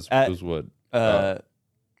 this? it was At- wood.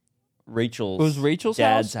 Rachel's. It was Rachel's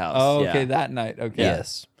dad's house? house. Oh, yeah. okay, that night. Okay.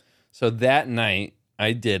 Yes. So that night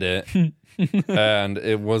I did it, and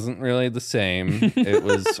it wasn't really the same. It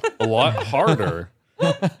was a lot harder.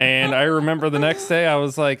 And I remember the next day I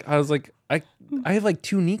was like, I have like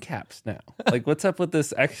 2 kneecaps now. Like, what's up with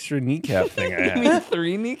this extra kneecap thing I You have? mean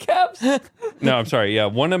 3 kneecaps? No, I'm sorry. Yeah,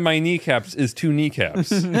 one of my kneecaps is 2 kneecaps.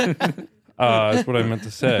 That's what I meant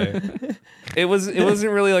to say. It wasn't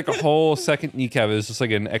really like a whole second kneecap. It was just like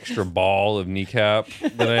an extra ball of kneecap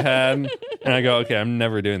that I had. And I go, okay, I'm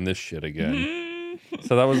never doing this shit again.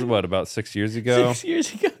 So that was about 6 years ago. 6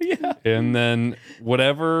 years ago, yeah. And then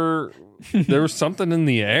there was something in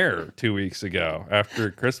the air 2 weeks ago after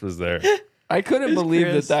Chris was there. I couldn't believe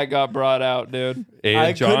Chris. that got brought out, dude.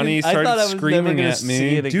 And Johnny I thought I started was never screaming gonna at me,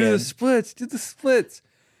 see it do again." the splits.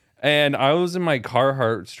 And I was in my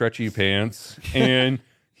Carhartt stretchy pants, and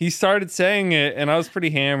he started saying it, and I was pretty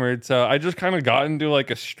hammered, so I just kind of got into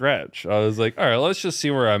like a stretch. I was like, all right, let's just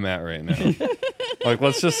see where I'm at right now. Like,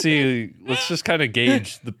 let's just kind of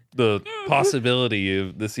gauge the possibility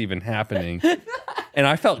of this even happening. And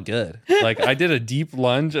I felt good. Like, I did a deep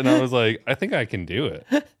lunge, and I was like, I think I can do it.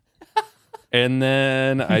 And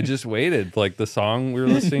then I just waited. Like, the song we were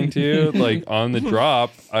listening to, like, on the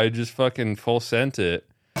drop, I just fucking full sent it.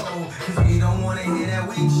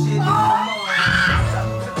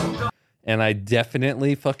 And I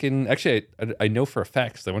definitely fucking... Actually, I know for a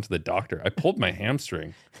fact because I went to the doctor. I pulled my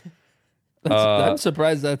hamstring. I'm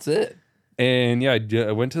surprised that's it. And yeah,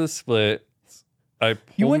 I went to the split.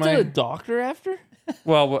 You went to the doctor after?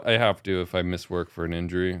 Well, I have to if I miss work for an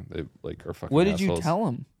injury. They like are fucking What did you assholes. tell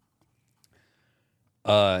him?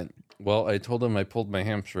 Well, I told him I pulled my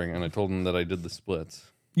hamstring, and I told him that I did the splits.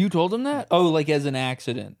 You told him that? Oh, like as an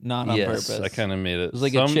accident, not on Yes, purpose. I kind of made it. It was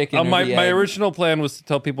like a chicken or My the my egg. original plan was to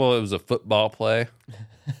tell people it was a football play.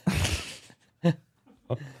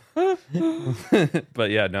 But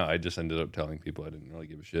yeah, no, I just ended up telling people I didn't really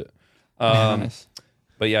give a shit. Nice.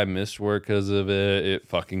 But yeah, I missed work because of it. It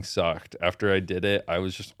fucking sucked. After I did it, I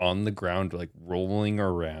was just on the ground, like rolling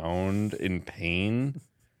around in pain.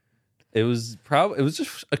 It was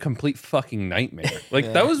just a complete fucking nightmare.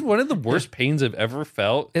 Like that was one of the worst pains I've ever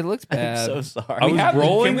felt. It looks bad. I'm so sorry. I was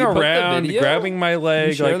rolling can we put the around, video? grabbing my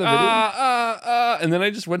leg, share like the video? and then I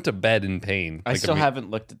just went to bed in pain. I Like, still mean, haven't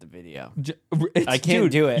looked at the video. I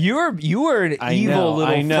can't do it. You were an I evil know,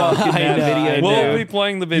 little I know, fuck in I that know, video. I dude. know. We'll be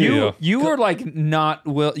playing the video. You were like not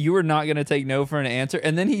will. You were not gonna take no for an answer,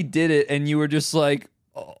 and then he did it, and you were just like,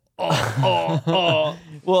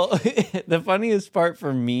 Well, the funniest part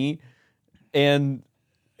for me, and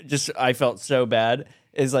just I felt so bad,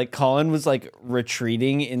 is like Colin was like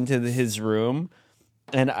retreating into his room,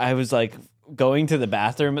 and I was like going to the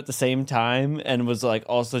bathroom at the same time, and was like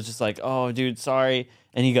also just like, oh, dude, sorry.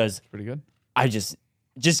 And he goes, pretty good. I just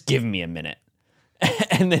give me a minute.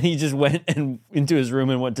 And then he just went into his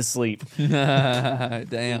room and went to sleep.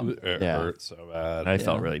 Damn, It Yeah. hurt so bad. I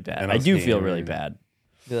felt really bad. And I was do feel hammered. really bad.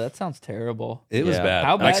 dude, that sounds terrible. It was Yeah. bad.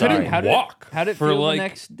 How bad? I couldn't sorry. walk. How'd it for feel like the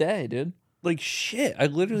next day, dude? like shit? I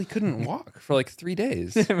literally couldn't walk for like 3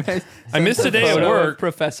 days. I I missed a day at work.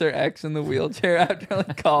 Professor X in the wheelchair after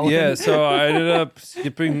like calling. Yeah, so I ended up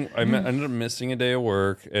skipping. Ended up missing a day of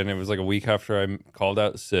work, and it was like a week after I called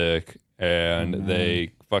out sick. And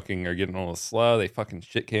they fucking are getting a little slow. They fucking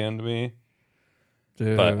shit canned me,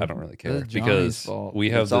 dude. but I don't really care That's Johnny's because fault.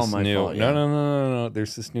 we have It's all this my new. fault, yeah. No.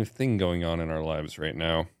 There's this new thing going on in our lives right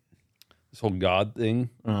now. This whole God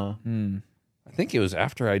thing. Uh-huh. I think it was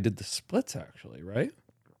after I did the splits, actually, right?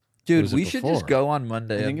 Dude, was it we should just before? go on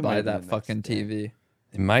Monday I think and it might buy have been that the fucking next day. TV.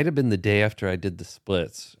 It might have been the day after I did the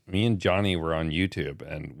splits. Me and Johnny were on YouTube,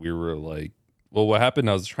 and we were like, "Well, what happened?"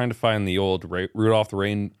 I was trying to find the old Rudolph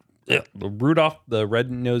the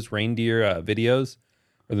Red-Nosed Reindeer videos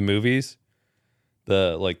or the movies,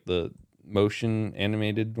 the motion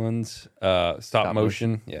animated ones, stop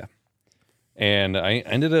motion, yeah. And I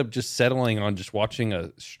ended up just settling on just watching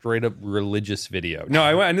a straight up religious video. No,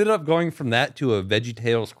 I ended up going from that to a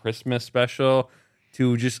VeggieTales Christmas special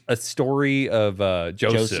to just a story of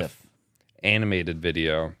Joseph animated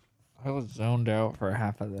video. I was zoned out for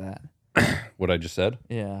half of that. What I just said.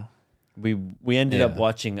 Yeah. We ended Yeah. up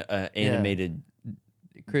watching animated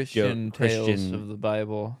Christian tales Christian- of the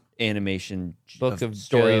Bible. animation Book of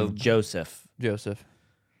story Job. of Joseph. Joseph.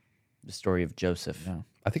 The story of Joseph. Yeah.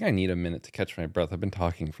 I think I need a minute to catch my breath. I've been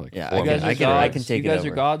talking for like Yeah, 4 I minutes. can- I can take You it guys are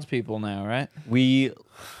over. God's people now, right? We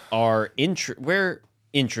are we're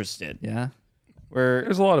interested. Yeah.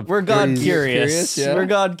 There's a lot of We're God Jesus curious. curious, yeah. We're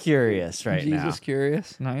God curious right Jesus now.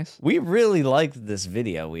 curious. Nice. We really liked this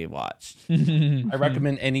video we watched. I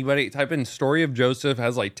recommend anybody type in "Story of Joseph"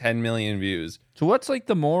 has like 10 million views. So what's like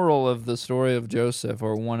the moral of the story of Joseph,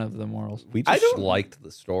 or one of the morals? We I just don't- liked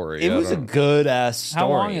the story. It I was a don't- good ass story. How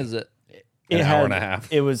long is it? It An hour and a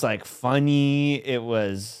half. It was like funny. It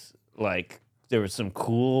was like there was some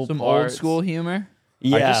cool Some parts. old school humor?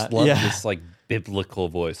 Yeah, I just love yeah. this like biblical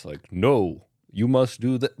voice. Like, no, you must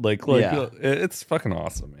do that. Like, Yeah. it's fucking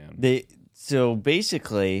awesome, man. So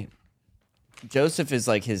basically, Joseph is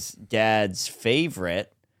like his dad's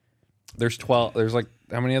favorite. There's 12. There's like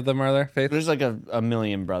how many of them are there? Faith? There's like a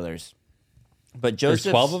million brothers, but There's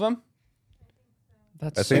Joseph 12 of them.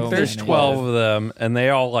 That's I think so there's many. 12 of them, and they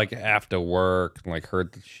all like have to work and like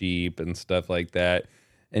herd the sheep and stuff like that.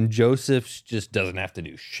 And Joseph just doesn't have to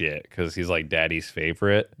do shit because he's like daddy's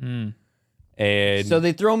favorite. And So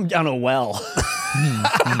they throw him down a well,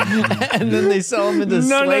 and then they sell him into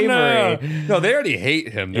slavery. No, they already hate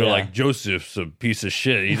him. They're Yeah. like, Joseph's a piece of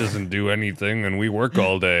shit. He doesn't do anything, and we work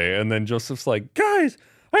all day. And then Joseph's like, guys,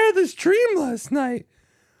 I had this dream last night.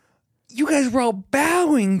 You guys were all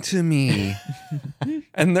bowing to me.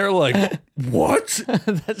 And they're like, what?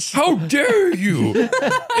 How dare you?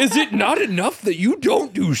 Is it not enough that you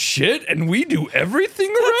don't do shit and we do everything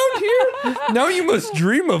around here? Now you must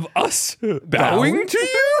dream of us bowing to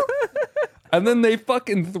you? And then they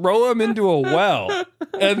fucking throw him into a well.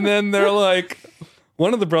 And then they're like,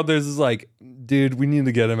 one of the brothers is like, dude, we need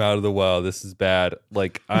to get him out of the well. This is bad.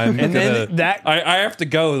 Like, I'm And gonna. then that- I have to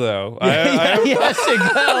go though. He has to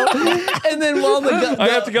go. And then while I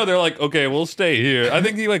have to go. They're like, okay, we'll stay here. I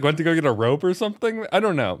think he like went to go get a rope or something. I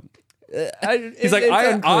don't know. He's like,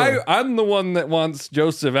 I'm the one that wants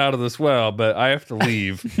Joseph out of this well, but I have to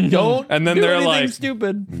leave. don't. And then do they're anything like,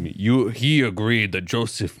 stupid. he agreed that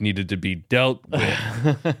Joseph needed to be dealt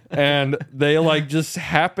with. And they like just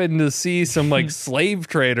happen to see some like slave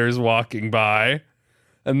traders walking by,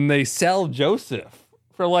 and they sell Joseph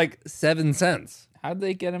for like 7 cents. How'd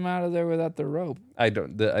they get him out of there without the rope? I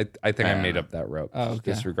don't. I think I made up that rope. Oh,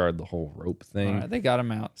 okay. Disregard the whole rope thing. All right, they got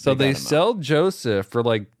him out. So they sell Joseph for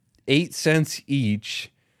like 8 cents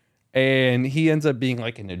each, And he ends up being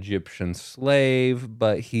like an Egyptian slave,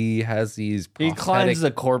 but he has these He prophetic... climbs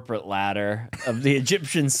the corporate ladder of the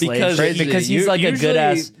Egyptian slave Because trade because he's like a good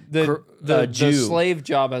ass the Jew. slave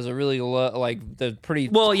job has a really low, like the pretty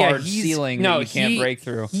hard ceiling that you can't break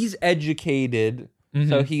through. He's educated,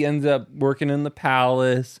 so he ends up working in the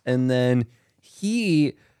palace, and then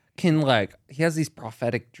he can he has these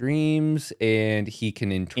prophetic dreams, and he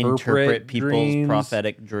can interpret people's dreams.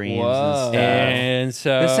 prophetic dreams Whoa. and stuff. And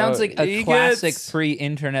so This sounds like a he classic gets-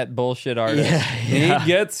 pre-internet bullshit artist.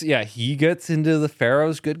 he gets into the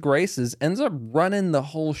Pharaoh's good graces, ends up running the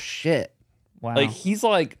whole shit. Wow. Like he's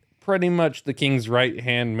like pretty much the king's right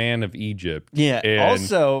hand man of Egypt. Yeah. And-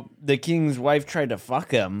 Also, the king's wife tried to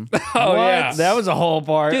fuck him. Oh, yeah. That was a whole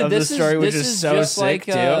part Dude, of the story, which is so just sick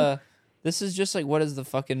like, too. this is just like, what is the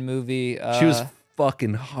fucking movie? She was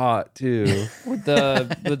fucking hot too. with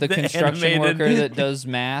the construction animated- worker that does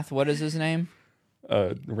math. What is his name?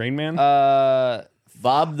 Rain Man.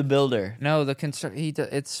 Bob the Builder. No,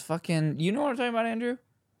 it's fucking. You know what I'm talking about, Andrew?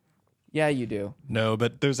 Yeah, you do. No,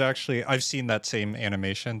 but there's actually I've seen that same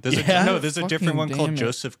animation. There's Yeah? there's a Fucking different one damn called it.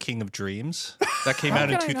 Joseph King of Dreams that came out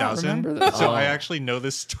in can I not 2000. remember this? So I actually know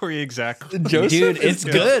this story exactly. Joseph Dude, is it's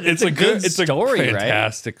good. It's a good it's story, a right?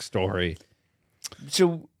 fantastic story.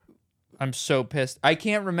 So I'm so pissed. I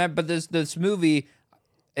can't remember, but this movie.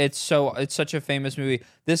 It's such a famous movie.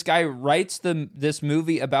 This guy writes this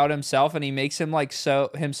movie about himself, and he makes him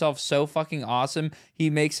himself so fucking awesome. He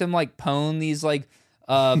makes him like pwn these like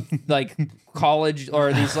college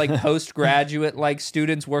or these like postgraduate like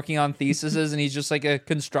students working on theses, and he's just like a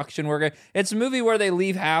construction worker. It's a movie where they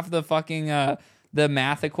leave half the fucking the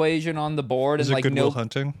math equation on the board Is and it like Good Will no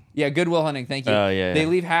Hunting? yeah, Good Will Hunting. Thank you. Oh, yeah, They yeah.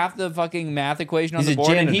 leave half the fucking math equation on He's the a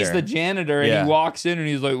board, and he's janitor. the janitor, and Yeah. he walks in and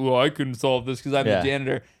he's like, "Well, I couldn't solve this because I'm Yeah. the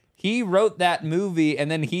janitor." He wrote that movie,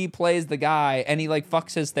 and then he plays the guy, and he like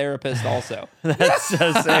fucks his therapist also. that's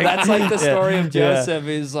so sick. That's like the story of Yeah. Joseph.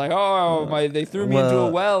 He's like, "Oh, they threw me into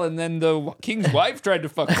a well, and then the king's wife tried to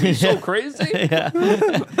fuck me. So crazy."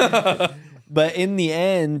 But in the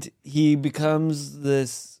end, he becomes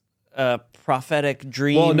this prophetic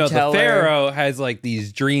dream Well, no, teller. the Pharaoh has like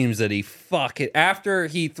these dreams that he after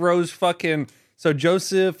he throws fucking. So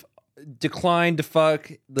Joseph declined to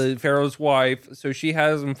fuck the Pharaoh's wife, so she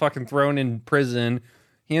has him fucking thrown in prison.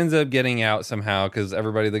 He ends up getting out somehow because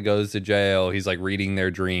everybody that goes to jail, he's like reading their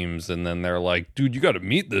dreams, and then they're like, "Dude, you got to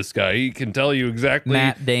meet this guy. He can tell you exactly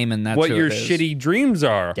Matt Damon. That's what who your it is. shitty dreams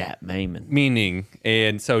are." Dat Maimon. Meaning,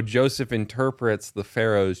 and so Joseph interprets the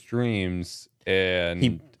Pharaoh's dreams, and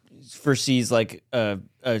He foresees like a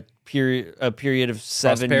period of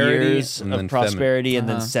 7 Prosperity years and of then prosperity and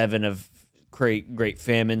then Uh-huh. 7 of great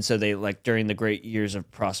famine. So they like during the great years of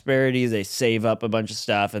prosperity, they save up a bunch of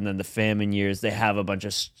stuff, and then the famine years, they have a bunch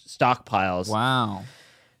of stockpiles. Wow.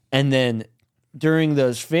 And then during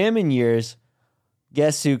those famine years,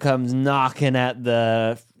 guess who comes knocking at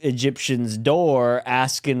the Egyptians' door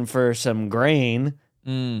asking for some grain?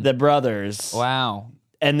 The brothers. Wow.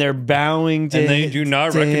 And they're bowing to and they do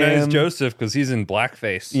not to recognize him. Joseph because he's in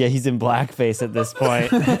blackface. Yeah, he's in blackface at this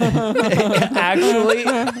point. Actually,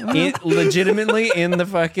 legitimately in the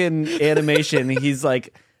fucking animation, he's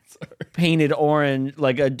like painted orange,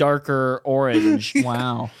 like a darker orange,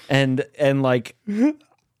 Wow. and like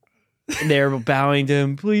they're bowing to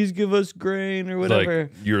him. Please give us grain or whatever.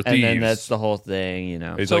 Like, "You're and then thieves." that's the whole thing, you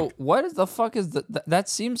know. He's So like, what is the fuck is that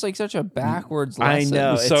seems like such a backwards I lesson.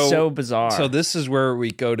 know it's so bizarre. So this is where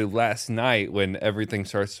we go to last night when everything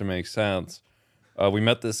starts to make sense. We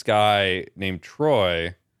met this guy named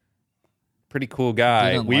Troy, pretty cool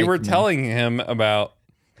guy. Didn't We like were me. telling him about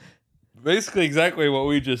basically exactly what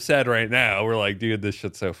we just said right now. We're like, dude, this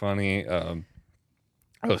shit's so funny. I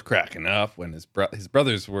was cracking up when his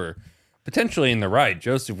brothers were potentially in the right.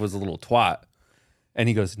 Joseph was a little twat. And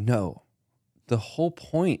he goes, no, the whole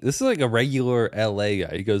point, this is like a regular LA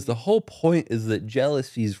guy. He goes, the whole point is that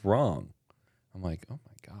jealousy's wrong. I'm like, oh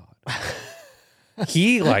my God.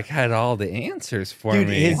 He like had all the answers for dude,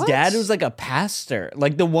 me. his What? dad was like a pastor.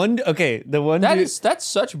 Like the one dude, That's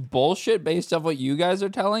such bullshit based off what you guys are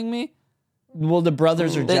telling me. well, the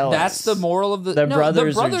brothers are jealous. That's the moral of the. The no,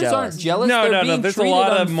 brothers the are brothers jealous. aren't jealous. no, They're no, no. being There's a treated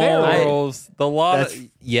lot of unfairly. morals.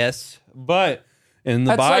 Yes, but in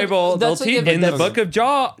the That's like- Bible, that's they'll like teach if- in the okay. book of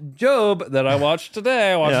Job that I watched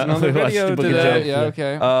today. I watched Yeah, another we watched video the book of today. Job. Yeah,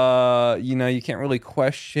 okay. You know, you can't really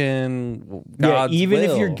question yeah, God's even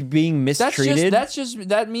will. if you're being mistreated.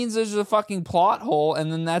 That means there's a fucking plot hole,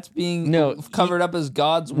 and then that's being No, covered up as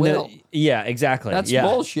God's will. No, yeah, exactly. That's yeah.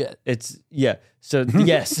 bullshit. It's yeah. So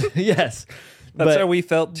yes, yes. That's But how we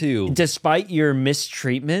felt too. despite your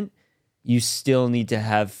mistreatment, you still need to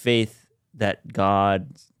have faith that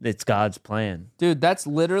it's God's plan. Dude, that's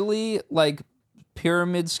literally like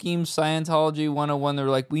pyramid scheme Scientology 101. They're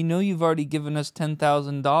like, we know you've already given us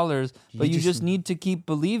 $10,000, but you just need to keep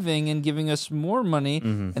believing and giving us more money,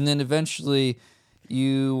 and then eventually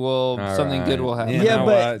you will something good will happen. You Yeah, know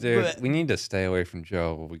but- what, dude, but- we need to stay away from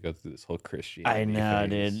Joe while we go through this whole Christianity. I know,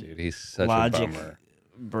 phase, dude. He's such Logic. a bummer.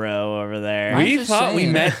 Bro over there. I'm We just thought we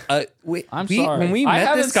saying. met. I'm we, sorry. when we I met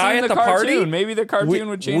haven't this guy seen at the cartoon. party. Maybe the cartoon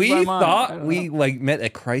would change my we mind. I thought don't we know. like met a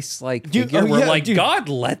Christ-like Dude, figure. oh, We're yeah, like, dude. God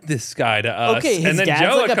led this guy to us. Okay, his and then dad's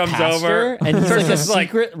Joe like a comes pastor, over and he's starts like a just,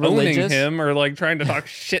 secret owning religious. him or like trying to talk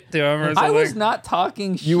shit to him or something. I was not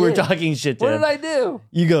talking shit. You were talking shit to What him. did I do?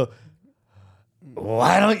 You go,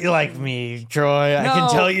 why don't you like me, Troy? I can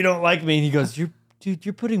No. tell you don't like me. And he goes,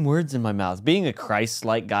 you're putting words in my mouth. Being a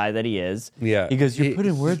Christ-like guy that he is. Yeah. He goes, you're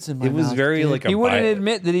putting words in my mouth. It was very dude." like a He wouldn't bite.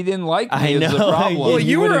 admit that he didn't like me. I Is the know. problem. Well,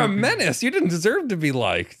 He you were a wouldn't- menace. You didn't deserve to be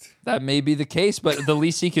liked. That may be the case, but the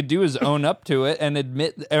least he could do is own up to it and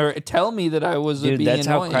admit or tell me that I was Dude, being that's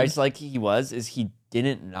how annoying. Christ-like he was, is he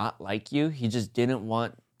didn't not like you. He just didn't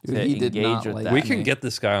want Dude, to he did engage not with like that. We me. can get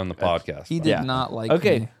this guy on the podcast. He did Yeah. not like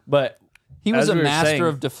Okay, me. but He was as a we were master saying,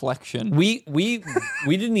 of deflection. we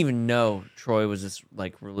didn't even know Troy was this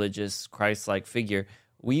like religious Christ-like figure.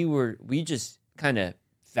 We just kind of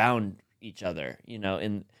found each other,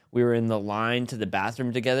 and we were in the line to the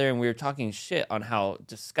bathroom together, and we were talking shit on how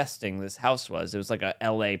disgusting this house was. It was like a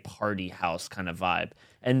LA party house kind of vibe,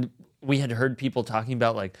 and we had heard people talking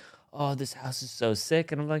about like, oh, this house is so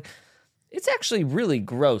sick, and I'm like, it's actually really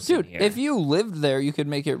gross, Dude, in here. if you lived there, you could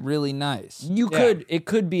make it really nice. it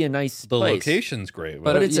could be a nice The place. location's great,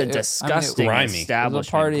 But But it's yeah, a I mean, disgusting grimy.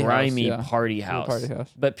 establishment, party house, grimy yeah. party It was a house. party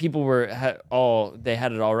house. But people were they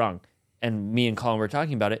had it all wrong, and me and Colin were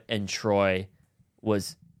talking about it, and Troy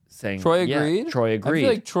was saying, Troy yeah, agreed. Troy I agreed. feel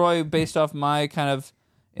like Troy, based off my kind of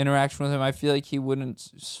interaction with him, I feel like he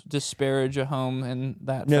wouldn't disparage a home in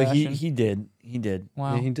that no, fashion. he did.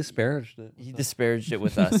 Wow. he disparaged it. He disparaged it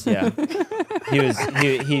with us. Yeah,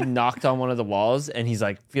 he knocked on one of the walls, and he's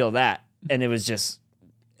like, feel that, and it was just.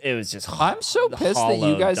 I'm so pissed that you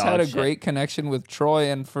hollow guys dog had a shit. great connection with Troy,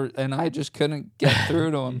 and I just couldn't get through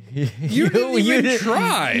to him. You didn't even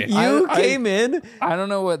try. You I- came in, I don't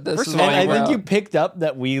know what this First is of all, all and I about. think you picked up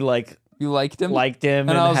that we like You liked him, liked him,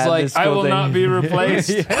 and I was had like, this I cool will thing. not be replaced.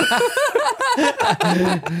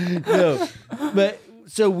 No, but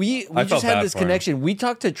so we I just felt had bad this for him. connection. We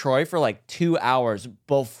talked to Troy for like 2 hours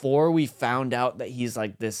before we found out that he's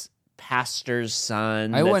like this pastor's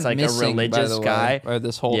son. I that's went like missing, a religious by the guy. Way,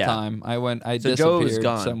 this whole Yeah. time. I So Joe was disappeared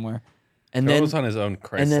gone. somewhere. And Joe then was on his own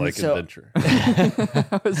Christ-like so- adventure.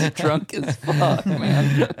 I was drunk as fuck,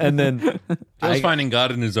 man. and then Joe's finding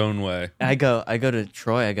God in his own way. I go to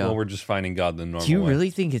Troy. I go, Well, we're just finding God the normal do you way. really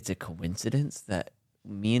think it's a coincidence that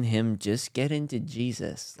me and him just get into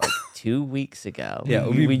Jesus like 2 weeks ago? Yeah,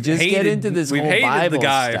 we just get into this We've whole hated Bible the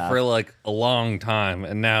guy stuff. for like a long time,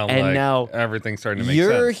 and now now everything's starting to make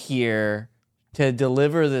You're sense. here to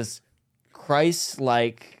deliver this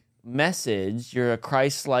Christ-like message. You're a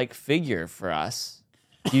Christ-like figure for us.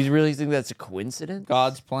 Do you really think that's a coincidence?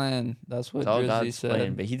 God's plan. That's what It's all Drizzy God's said.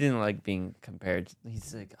 plan, but he didn't like being compared.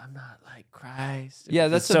 He's like, I'm not like Christ. Yeah,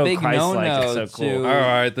 It's that's a so big Christ-like, no-no it's so cool. to- All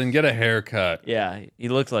right, then get a haircut. Yeah, he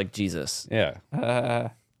looked like Jesus. Yeah,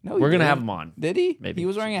 No, We're he gonna didn't. have him on. Did he? Maybe. He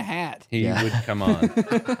was wearing a hat. he Yeah. would come on.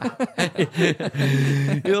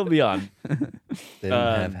 He'll be on. They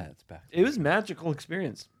didn't have hats back. It was a magical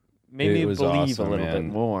experience. Made It me was believe awesome, a little bit man.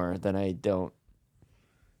 more than I don't.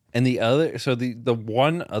 And the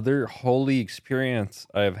one other holy experience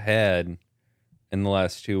I've had in the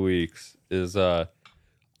last 2 weeks is I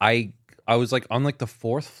was like on like the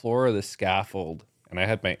 4th floor of the scaffold, and I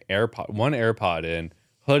had my one AirPod in,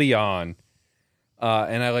 hoodie on,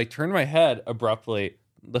 and I like turned my head abruptly.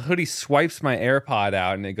 The hoodie swipes my AirPod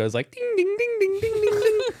out, and it goes like ding ding ding ding ding ding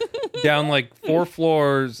ding down like 4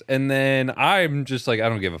 floors, and then I'm just like, I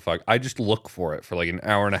don't give a fuck. I just look for it for like an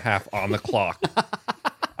hour and a half on the clock.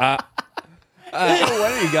 No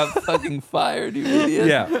wonder you got fucking fired, you idiot.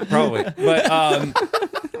 Yeah, probably. But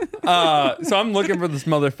so I'm looking for this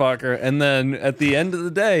motherfucker, and then at the end of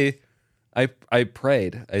the day, I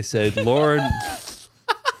prayed. I said, Lord,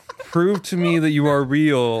 prove to me that you are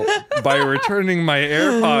real by returning my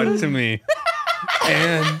AirPod to me.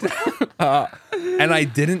 And I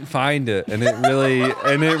didn't find it, and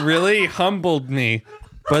it really humbled me.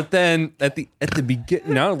 But then at the begin,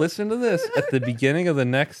 now listen to this. At the beginning of the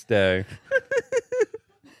next day,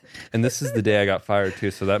 and this is the day I got fired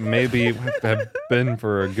too, so that maybe have been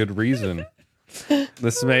for a good reason.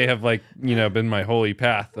 This may have been my holy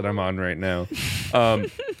path that I'm on right now.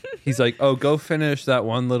 he's like, oh, go finish that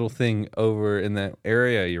one little thing over in that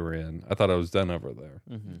area you were in. I thought I was done over there.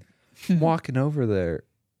 I'm walking over there.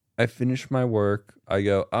 I finish my work. I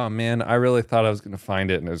go, oh man, I really thought I was going to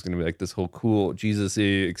find it and it was going to be like this whole cool Jesus-y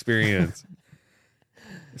experience.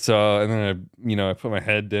 So, and then I put my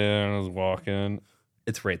head down. I was walking.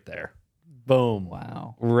 It's right there. Boom.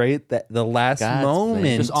 Wow. Right, the last God's moment.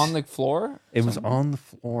 plan. Just on the floor? It was on the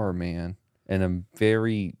floor, man, in a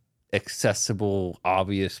very accessible,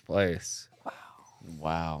 obvious place.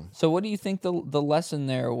 Wow. So what do you think the lesson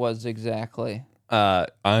there was exactly?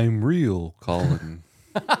 I'm real, Colin.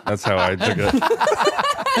 That's how I took it.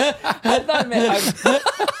 I thought,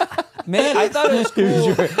 I thought it was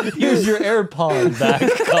cool. Use your AirPod back,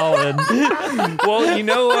 Colin. Well, you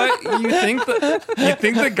know what? You think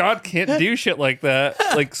that God can't do shit like that,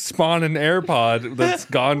 like spawn an AirPod that's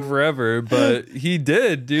gone forever, but he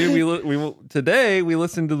did, dude. Today we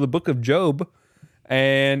listened to the book of Job,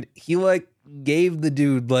 and he like gave the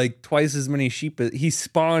dude like twice as many sheep. He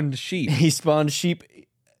spawned sheep. He spawned sheep.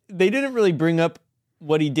 They didn't really bring up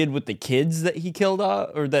what he did with the kids that he killed off,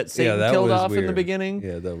 or that Satan that killed was off in the weird. beginning.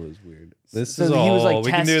 Yeah, that was weird. This So is he all was like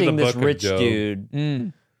we can do testing in the this book of rich Job. dude,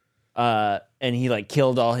 Mm. and he like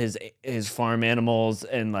killed all his farm animals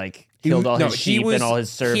and like killed all his sheep and all his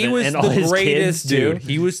servants He was and all the his greatest kids too. dude.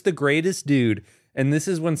 He was the greatest dude, and this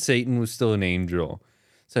is when Satan was still an angel.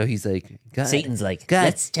 So he's like, God, Satan's like, God,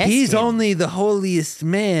 let's test he's him. only the holiest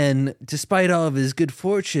man, despite all of his good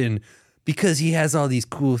fortune, because he has all these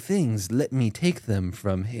cool things. Let me take them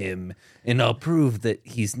from him, and I'll prove that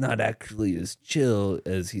he's not actually as chill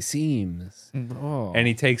as he seems. Oh. And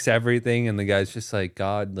he takes everything, and the guy's just like,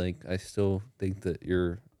 God, like, I still think that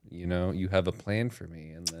you have a plan for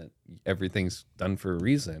me, and that everything's done for a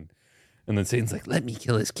reason. And then Satan's like, let me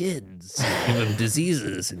kill his kids, give him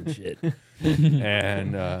diseases and shit.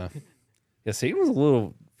 And Satan was a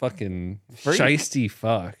little fucking shiesty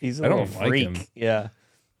fuck. He's a I little don't like freak. him. Yeah,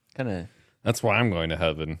 kind of. That's why I'm going to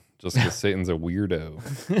heaven, just because Satan's a weirdo.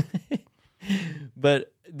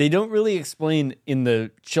 But they don't really explain in the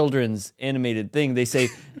children's animated thing. They say,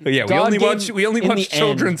 But yeah, we God only gave- watch in the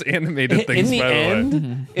children's animated things. in the by the way.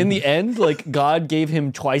 end, in the end, like God gave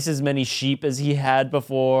him twice as many sheep as he had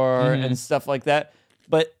before and stuff like that.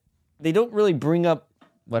 But they don't really bring up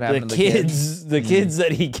What the happened to kids, the kids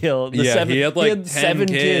that he killed. The Yeah, he had like 10 7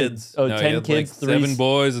 kids. Oh, No, he 10 had, kids, like, 3 7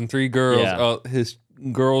 boys and 3 girls. Yeah. Oh, his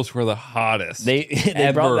girls were the hottest. They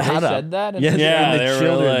Ever. brought They that up. said that in Yeah, the- in they the were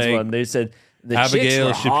children's like, one. They said the chicks Abigail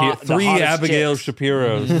were hot, the 3 hottest Abigail chicks.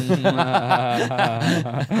 Shapiros.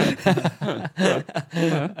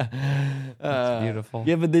 That's beautiful.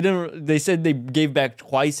 Yeah, but they didn't. They said they gave back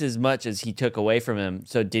twice as much as he took away from him.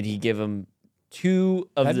 So did he give him 2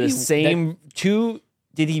 of That'd the be- same 2?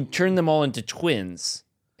 Did he turn them all into twins?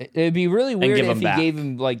 It'd be really weird give if him he back. gave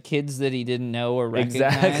him like kids that he didn't know or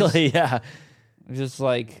recognize. Exactly. Yeah. Just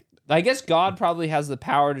like, I guess God probably has the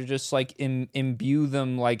power to just like imbue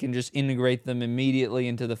them, like, and just integrate them immediately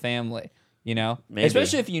into the family. You know, Maybe.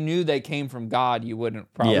 especially if you knew they came from God, you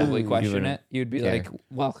wouldn't probably you question wouldn't it. You'd be care. like,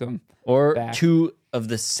 "Welcome." Or Back. 2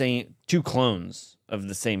 clones of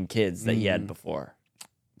the same kids that he had before.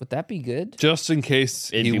 Would that be good? Just in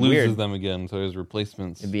case It'd he be loses weird. them again, so his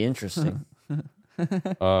replacements. It'd be interesting.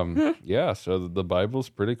 Yeah, so the Bible's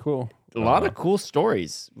pretty cool. A lot of cool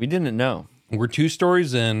stories we didn't know. We're 2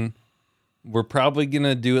 stories in. We're probably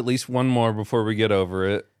gonna do at least one more before we get over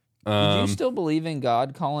it. Did you still believe in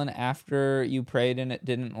God, Colin, after you prayed and it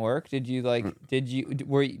didn't work? Did you like?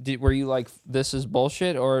 Were you like, this is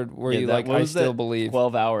bullshit, or were you like, I still believe?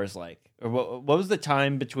 12 hours like? Or what was the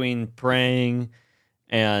time between praying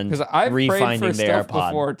and Because I've prayed refinding for the stuff AirPod?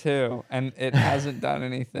 before too, and it hasn't done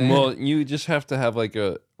anything. Well, you just have to have like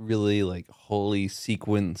a really like holy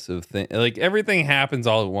sequence of things. Like everything happens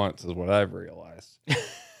all at once is what I've realized.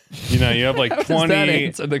 You know, you have like How does 20. that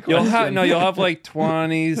answer the You'll question? have like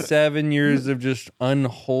 27 years of just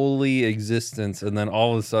unholy existence, and then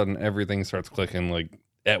all of a sudden everything starts clicking like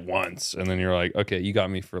at once, and then you're like, okay, you got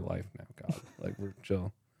me for life now, God. Like we're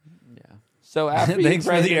chill. So after you Thanks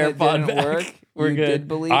for prayed the and it AirPod didn't back. work, We're you good. did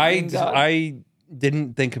believe I in God?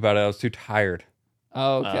 didn't think about it. I was too tired.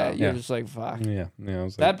 Oh, okay. You're yeah. just like, fuck. Yeah, I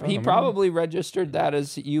was like, That he oh, probably registered that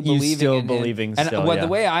as you believing still in him. believing And still, what yeah. the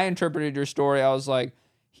way I interpreted your story, I was like,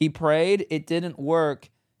 he prayed, it didn't work.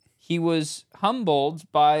 He was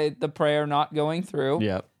humbled by the prayer not going through.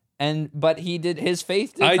 Yep. But he did, his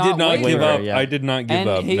faith did I not did not waver. give up. yeah. I did not give And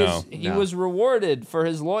up. he No. was rewarded for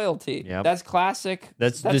his loyalty. Yep. That's classic.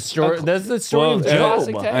 That's the story. That's the story Well, of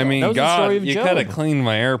classic Job. tale. I mean, That was the story God, of you Job. gotta clean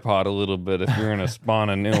my AirPod a little bit if you're gonna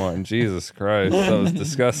spawn a new one. Jesus Christ, that was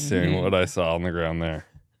disgusting what I saw on the ground there.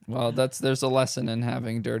 Well, there's a lesson in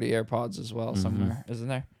having dirty AirPods as well somewhere, isn't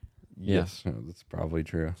there? Yes, no, that's probably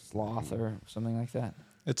true. Sloth or something like that.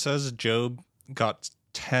 It says Job got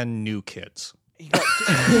 10 new kids.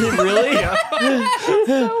 Really?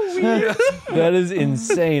 That is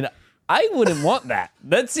insane. I wouldn't want that.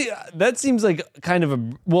 That seems like kind of a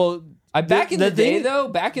Back in the day,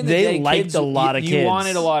 they liked kids, a lot of you kids.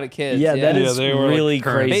 wanted a lot of kids. Yeah, that is they were, really like,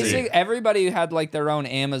 current. crazy. Basically, everybody had like their own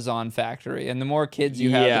Amazon factory, and the more kids you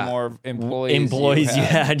had, the more employees you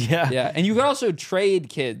had. Yeah. Yeah, and you could also trade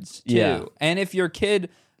kids too. Yeah. And if your kid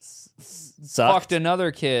Sucked. fucked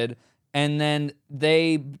another kid, and then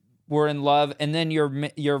they were in love, and then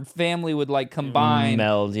your family would like combine,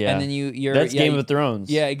 Meld, yeah. and then That's Game of Thrones.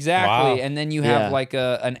 Yeah, exactly. Wow. And then you have Yeah. like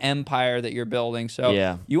an empire that you're building. So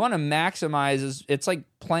Yeah. you want to maximize. It's like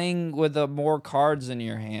playing with more cards in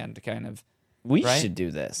your hand, kind of. We Right? should do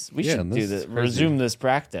this. We Yeah, should this do is this. crazy. Resume this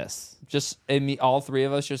practice. Just all three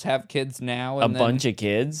of us just have kids now, A and then bunch of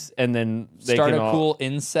kids, and then they start can a all, cool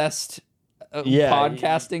incest Yeah.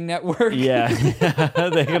 podcasting network. Yeah,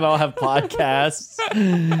 they can all have podcasts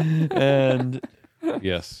and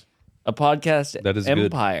Yes, a podcast That is good.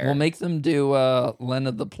 empire. We'll make them do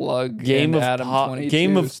Lena the Plug Game and of Adam po- 22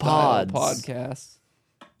 Game of style Pods. podcast.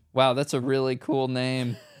 Wow, that's a really cool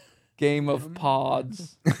name. Game of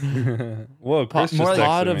Pods. Whoa, Chris More just like texted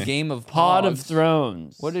Pod of me. Game of Pod Pods. of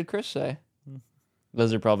Thrones. What did Chris say?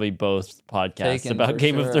 Those are probably both podcasts Taken about for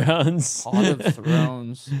Game sure. of Thrones. Pod of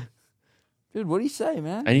Thrones. Dude, what do you say,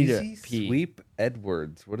 man? I need to Easy pee. Sweep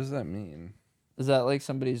Edwards. What does that mean? Is that like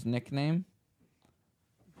somebody's nickname?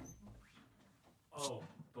 Oh,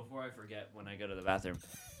 before I forget, when I go to the bathroom,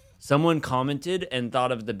 someone commented and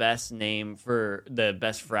thought of the best name for the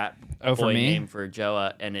best frat Oh, for boy me? name for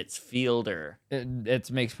Joa, and it's Fielder.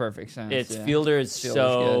 It makes perfect sense. It's yeah. Fielder is Fielder's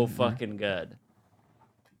so good, yeah. fucking good.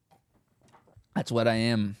 That's what I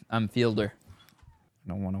am. I'm Fielder. I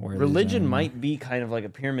don't want to wear these Religion anymore. might be kind of like a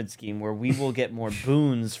pyramid scheme where we will get more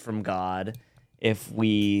boons from God if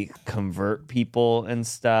we convert people and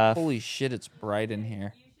stuff. Holy shit, it's bright in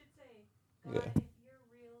here. You should say, God, if you're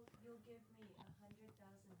real, you'll give me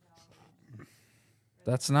 $100,000.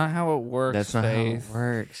 That's not how it works. That's not Faith. how it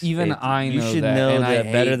works. Even Faith. I You know should that, know and I that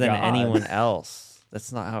better hate than God. anyone else.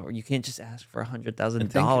 That's not how you can't just ask for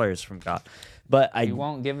 $100,000 from God. But He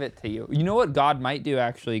won't give it to you. You know what God might do,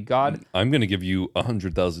 actually? God, I'm gonna give you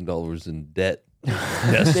 $100,000 in debt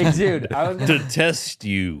dude, I was to test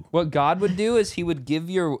you. what God would do is he would give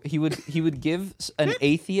an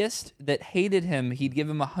atheist that hated him, he'd give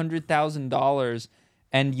him $100,000,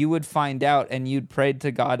 and you would find out, and you'd pray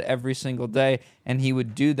to God every single day, and he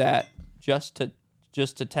would do that just to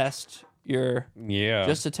test your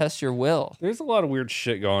will. There's a lot of weird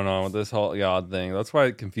shit going on with this whole God thing. That's why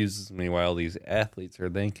it confuses me why all these athletes are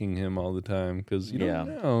thanking him all the time. Because you don't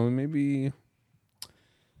know, maybe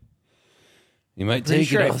he might pretty take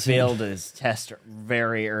sure it I off. failed his test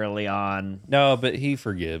very early on. No, but he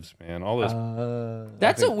forgives, man. All this.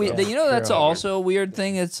 That's a weird. That's also a weird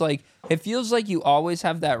thing. It's like it feels like you always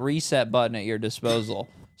have that reset button at your disposal.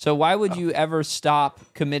 So why would you ever stop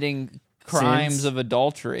committing crimes Sins? of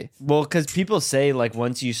adultery? Well, because people say like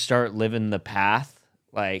once you start living the path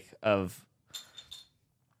like of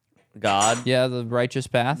God, Yeah, the righteous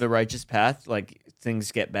path. the righteous path, like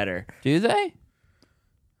things get better. Do they?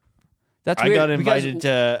 That's I weird, got because- invited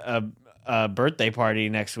to a birthday party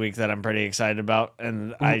next week that I'm pretty excited about,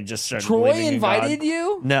 and I just started. Troy believing in invited God.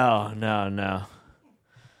 you. No.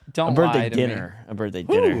 Don't A birthday lie to dinner. Me. A birthday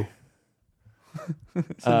dinner.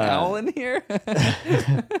 Is an owl in here?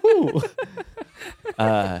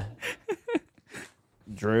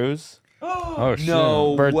 Drew's Oh shit!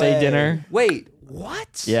 birthday way. dinner. Wait,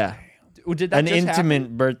 what? Yeah, Did that an just intimate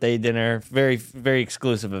happen? birthday dinner. Very very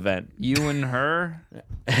exclusive event, You and her.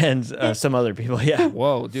 and some other people. Yeah,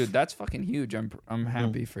 Whoa, dude, that's fucking huge. I'm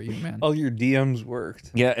happy for you, man. All your DMs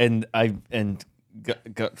worked. yeah, and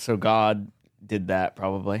so God did that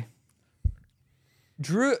probably.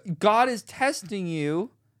 Drew, God is testing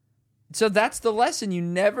you. So that's the lesson. You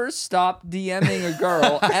never stop DMing a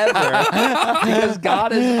girl ever because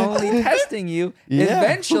God is only testing you. Yeah.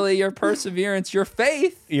 Eventually, your perseverance, your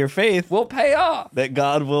faith Your faith will pay off. that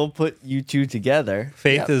God will put you two together.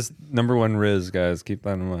 Faith is number one riz, guys. Keep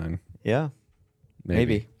that in mind. Yeah,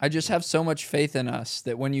 maybe. I just have so much faith in us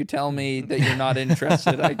that when you tell me that you're not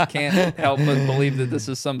interested, I can't help but believe that this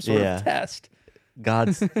is some sort Yeah. of test.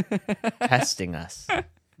 God's testing us.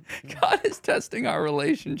 God is testing our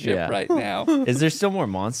relationship Yeah. right now. Is there still more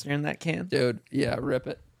monster in that can? Dude, yeah, rip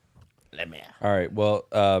it. Let me. All right. Well,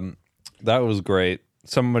 that was great.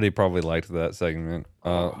 Somebody probably liked that segment.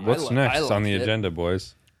 What's I next on liked the it. agenda,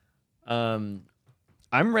 boys?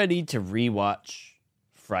 I'm ready to rewatch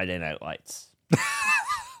Friday Night Lights.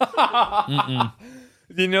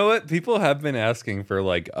 You know what? People have been asking for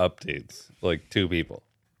like updates, like 2 people.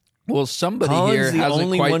 Well, somebody Colin's here the hasn't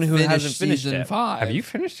only quite one who finished hasn't finished season it. 5. Have you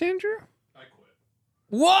finished, Andrew?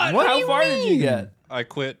 What? What do How you far did you mean? get? I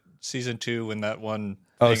quit season 2 when that one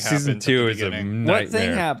Oh, thing season happened 2 at is the a beginning. nightmare. What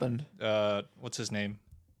thing happened? What's his name?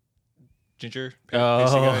 Ginger? Oh,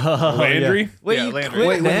 Pacey guy? Landry? Wait, Yeah, you Landry. quit,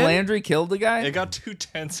 Wait, when man? Landry killed the guy? It got 2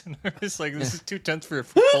 tenths, and I was like, "This is 2 tenths for a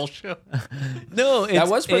football show." No, that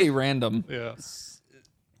was pretty random. Yeah,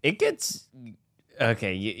 It gets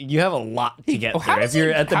okay. You have a lot to get how through does if you're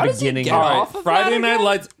he- at the how does he beginning. get of off of that Friday Night again?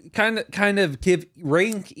 Lights kind of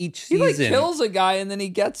rank each He season. like kills a guy and then he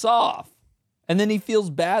gets off. And then he feels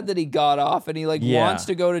bad that he got off and he like Yeah. wants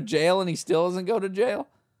to go to jail and he still doesn't go to jail.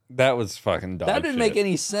 That was fucking dog That didn't shit. make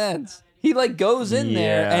any sense. He like goes in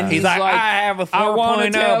there Yeah. and He's he's like, like, I have a I want to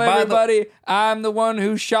 4.0 tell by the- everybody I'm the one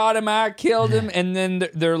who shot him. I killed him. And then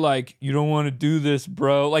they're like, you don't want to do this,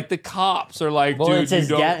 bro. Like the cops are like, Well, dude, it's his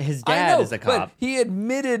you don't. dad- his I dad know, is a but cop. he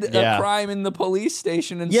admitted Yeah. a crime in the police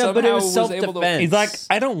station and Yeah, somehow but it was able to. self-defense. He's like,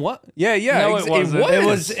 I don't want. Yeah. No, it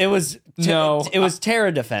wasn't. It was No. it was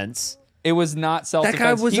terror defense. It was not That self-defense.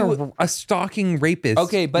 guy was He a stalking rapist.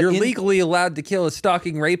 Okay, but you're in- legally allowed to kill a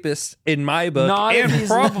stalking rapist in my book, Not if and he's-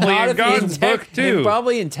 probably not in if he's God's book too. And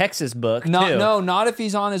probably in Texas book too. not if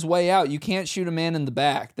he's on his way out. You can't shoot a man in the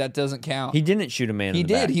back. That doesn't count. He didn't shoot a man. He in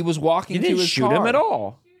the did. back. He was walking He to didn't his shoot car. him at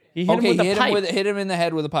all. He hit him Okay, with he a pipe. hit him in the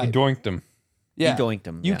head with a pipe. Doinked him. Yeah, doinked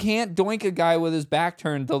him, You yeah. can't doink a guy with his back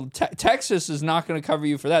turned. Texas is not going to cover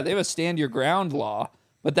you for that. They have a stand your ground law,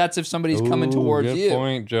 but that's if somebody's coming towards good you.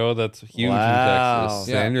 point, Joe. That's huge Wow. in Texas.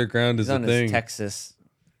 Yeah. Stand your ground is He's on a his thing. Texas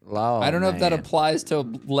law. I don't know if that man. applies to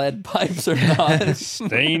lead pipes or not,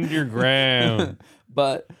 Stand your ground.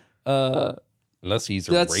 but Unless he's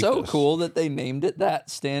a that's so rapist. cool that they named it that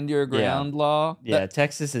stand your ground law. Yeah, That-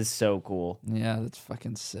 Texas is so cool. yeah, that's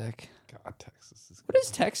fucking sick. God, Texas is What is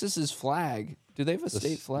Texas's flag? Do they have a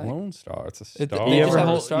state flag? Lone Star. It's a It- star. they You just ever have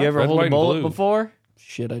a hold, star? you ever Red, hold white, a and bullet blue. before?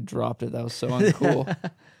 Shit, I dropped it. That was so uncool.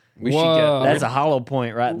 We should Whoa. That's a hollow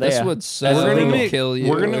point right there. This would We're so gonna make- kill you.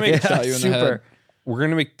 we're gonna if make- it shot you in the head. super. We're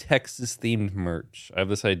gonna make Texas themed merch. I have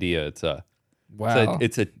this idea. It's Wow.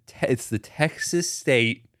 it's the Texas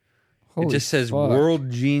state. Holy it just says fuck.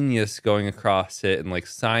 "World Genius" going across it and like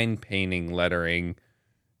sign painting lettering,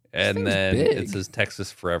 and thing's then big. it says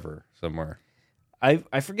 "Texas Forever" somewhere.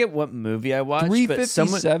 I forget what movie I watched, but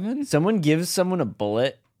 357? someone gives someone a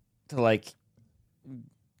bullet to like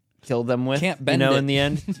kill them with. Can't you bend know, it. in the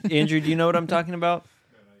end. Andrew, do you know what I'm talking about?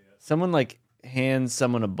 Someone like hands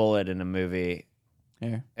someone a bullet in a movie,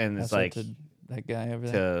 Here, and it's pass that like to that guy over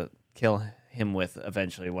there. to kill him with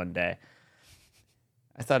eventually one day.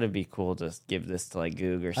 I thought it'd be cool to give this to like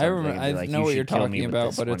Goog or I something. remember. and be I like, know "You what should you're kill me talking with about,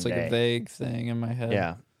 this but it's one like a day." vague thing in my head.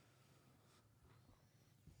 Yeah,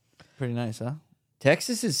 Pretty nice, huh?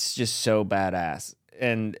 Texas is just so badass,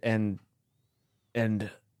 and And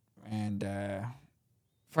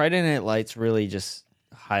Friday Night Lights really just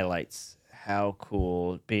highlights how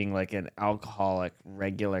cool being like an alcoholic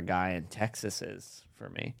regular guy in Texas is for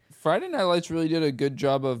me. Friday Night Lights really did a good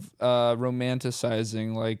job of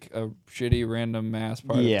romanticizing like a shitty random mass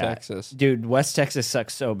part of Texas. Dude, West Texas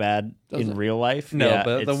sucks so bad Does in it? real life. No, Yeah,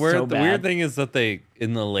 but the it's weird so the weird bad. thing is that they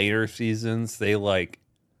in the later seasons they like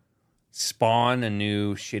spawn a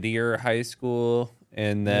new shittier high school,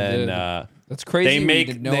 and did. then That's crazy. They We make-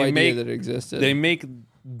 had no they idea make- that it existed. they make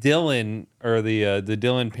Dillon or the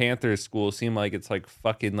Dillon Panthers school seem like it's like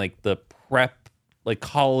fucking like the prep, like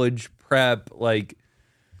college prep, like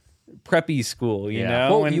preppy school, you Yeah.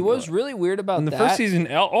 know? well, And- he was really weird about in the that. first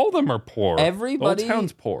season, all of them are poor. Everybody, the whole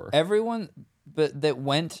town's poor. Everyone, but that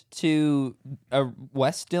went to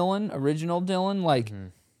West Dillon, original Dillon, like Mm-hmm.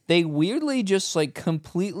 they weirdly just like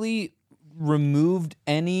completely removed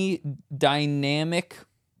any dynamic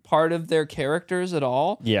part of their characters at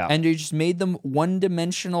all. Yeah. and they just made them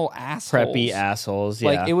one-dimensional assholes. Preppy assholes.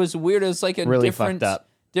 Yeah. Like it was weird. It was like a Really different, fucked up.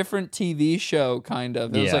 different TV show kind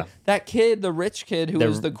of. It was Yeah. like that kid, the rich kid who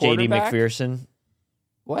was the JD quarterback. McPherson.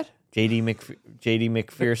 What JD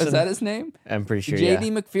McPherson. is that? His name? I'm pretty sure. JD Yeah.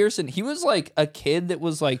 McPherson. He was like a kid that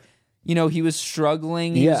was like, you know, he was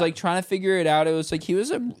struggling. He Yeah. was like trying to figure it out. It was like he was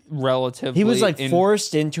a relatively. He was like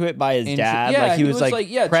forced into it by his dad. Yeah, like he was like,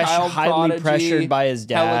 child highly prodigy, pressured by his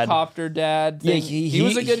dad. helicopter dad. Yeah, Thing. he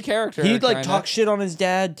was a good character. He'd like kinda. talk shit on his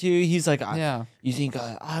dad too. He's like, Yeah. you think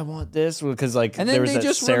I want this? Because like, And there then was they that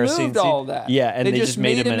just Sarah removed scene. all that. Yeah, and they just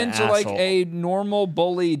made him him an into like asshole. a normal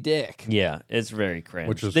bully dick. Yeah, it's very cringe.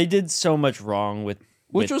 Which is- they did so much wrong with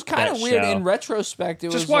Which with was kind of that weird show. in retrospect.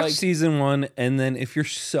 It Just was watch like, season 1, and then if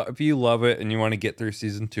you love it and you want to get through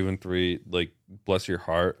season 2 and 3, like bless your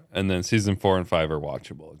heart, and then season 4 and 5 are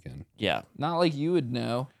watchable again. Yeah. not like you would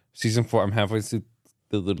know. Season 4, I'm halfway through.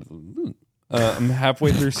 I'm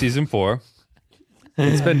halfway through season 4.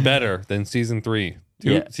 It's been better than season 3.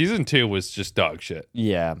 Yeah. Season 2 was just dog shit.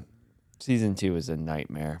 Yeah. Season 2 is a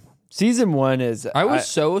nightmare. Season 1 is... I was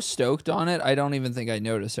so stoked on it. I don't even think I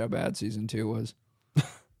noticed how bad season 2 was.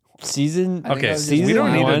 Season... I think I Okay, was just- we season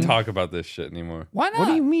don't need one- to talk about this shit anymore. Why not? What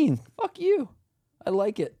do you mean? Fuck you. I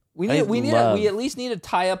like it. We I need love- we at least need to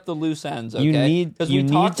tie up the loose ends. Okay? You need- because you we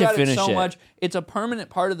need talked to about it finish so it. much. It's a permanent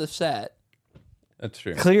part of the set. That's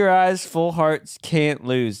true. Clear eyes, full hearts, can't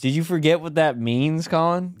lose. Did you forget what that means,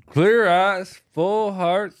 Colin? Clear eyes, full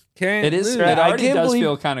hearts, can't It is. lose. It I already can't does believe-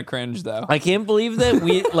 feel kind of cringe though. I can't believe that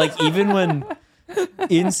we like even when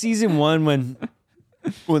in season 1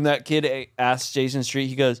 when that kid asked Jason Street,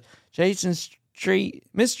 he goes, Jason Street,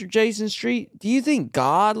 Mr. Jason Street, do you think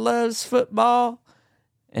God loves football?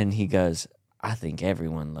 And he goes, I think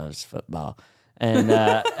everyone loves football. And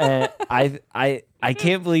I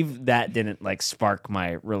can't believe that didn't like spark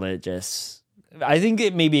my religious. I think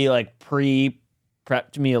it maybe like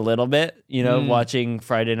prepped me a little bit, watching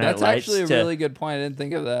Friday Night That's Lights. actually a really good point. I didn't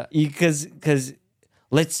think of that. Because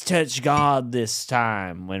let's touch God this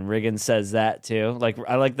time when Riggins says that too. Like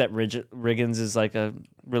I like that Riggins is like a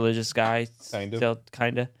religious guy, Kind of. still,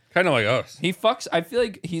 kind of. Kind of like us. He fucks. I feel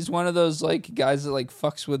like he's one of those like guys that like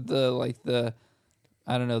fucks with the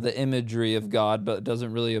I don't know, the imagery of God, but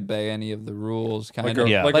doesn't really obey any of the rules. Kind of.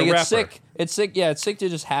 Yeah. like Like a it's rapper. sick. It's sick. Yeah, it's sick to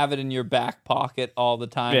just have it in your back pocket all the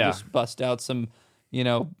time. Yeah. Just bust out some,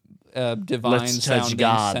 divine Let's touch sounding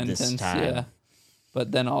God this sentence. time. Yeah.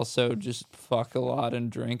 But then also just fuck a lot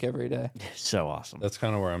and drink every day. So awesome. That's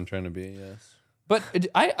kind of where I'm trying to be, yes. But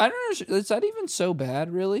I don't know. Is that even so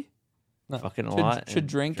bad, really? Fucking a To, lot. to and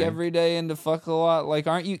drink every day and to fuck a lot? Like,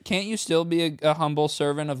 can't you still be a humble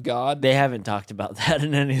servant of God? They haven't talked about that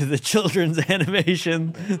in any of the children's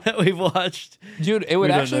animation that we've watched. Dude, it would We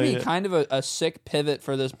don't actually know be yet. kind of a sick pivot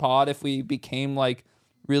for this pod if we became like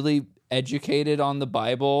really educated on the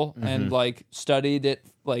Bible and like studied it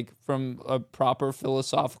like from a proper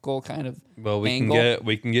philosophical kind of Well, we angle.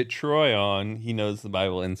 can get Troy on. He knows the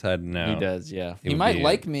Bible inside and out. He does, yeah. It He would might be-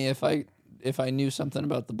 like me if I knew something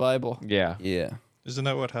about the Bible. Yeah. Yeah. Isn't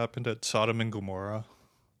that what happened at Sodom and Gomorrah?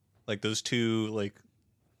 Like those two, like,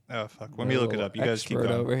 oh fuck. Let me look it up. You guys keep Expert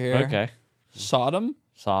going. over here. Okay. Sodom?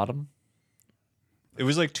 Sodom. It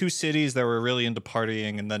was like two cities that were really into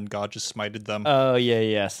partying, and then God just smited them. Oh,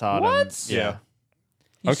 yeah. Sodom. What? yeah.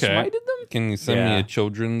 He Okay. smited them? Can you send me Yeah. a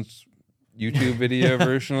children's YouTube video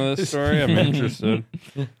version of this story? I'm interested.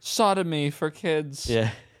 Sodomy for kids.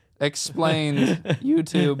 Yeah. Explained.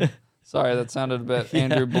 YouTube. Sorry, that sounded a bit.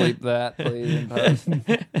 Andrew, bleep that, please. In post.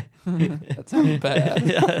 That sounded bad.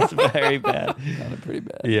 Yeah, that's very bad. Sounded pretty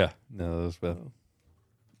bad. Yeah. No, that was bad.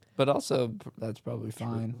 But also, that's probably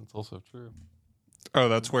fine. That's also true. Oh,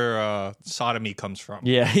 that's where sodomy comes from.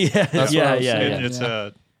 Yeah. That's what I was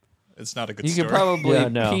saying. It's not a good You story. could probably Yeah,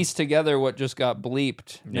 no. piece together what just got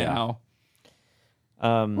bleeped now.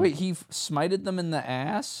 Wait, he smited them in the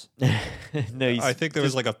ass? No, he's I think there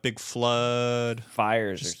was like a big flood.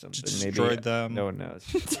 fires or just something. destroyed Maybe. them. No one knows.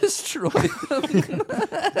 Destroyed them.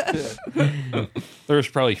 There was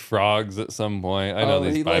probably frogs at some point. I know Oh,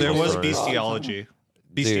 these he Bible liked There was stories. bestiality.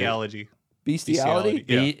 Bestiality. Bestiality?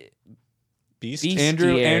 Yeah. Beast. Beast-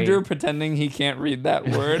 Andrew Bestiary. Andrew pretending he can't read that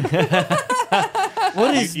word.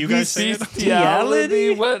 What is You guys say it?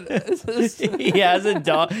 Bestiality? What is this? He has a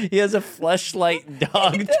dog. He has a fleshlight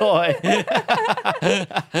dog toy.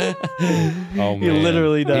 Oh, He man.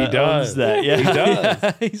 literally does. He does. owns that. Yeah, He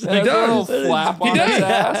does. He's He like, does. A little flap on his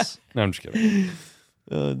ass. No, I'm just kidding.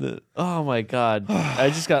 Oh my god! I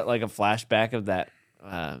just got like a flashback of that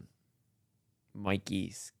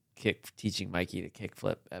Mikey's teaching Mikey to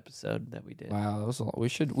kickflip episode that we did. Wow, that was a lot. We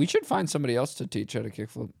should find somebody else to teach how to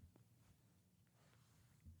kickflip.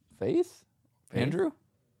 Faith? Andrew?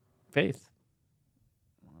 Faith.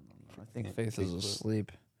 I think Faith is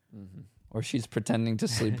asleep. Or she's pretending to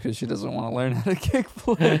sleep because she doesn't want to learn how to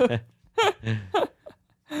kickflip.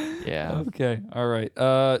 Yeah. Okay. All right.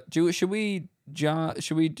 Should we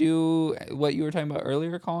do what you were talking about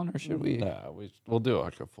earlier, Colin, or should we Nah, we'll do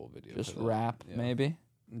like a full video. just for that. rap maybe?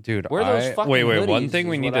 Dude, Where are those fucking wait. One hoodies thing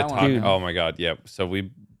we is need what to I talk. wanna know. Oh my god, yep. So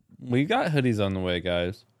we got hoodies on the way,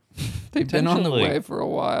 guys. They've been on the Potentially. way for a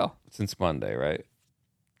while. Since Monday, right?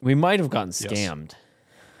 We might have gotten scammed.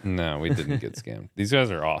 No, we didn't get scammed. These guys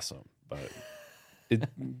are awesome, but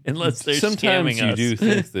Unless they're sometimes scamming you us. do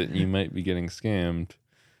think that you might be getting scammed.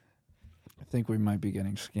 I think we might be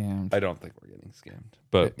getting scammed. I don't think we're getting scammed.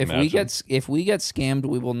 But If we get scammed,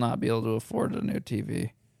 we will not be able to afford a new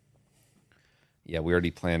TV. yeah, we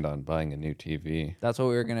already planned on buying a new TV. That's what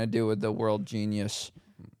we were gonna do with the World Genius.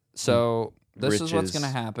 So this is what's Riches.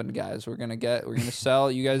 gonna happen, guys. We're gonna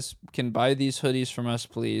sell. You guys can buy these hoodies from us,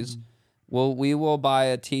 please. We will buy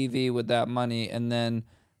a TV with that money, and then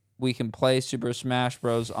we can play Super Smash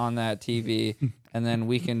Bros on that TV, and then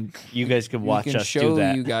we can You guys can watch we can us show do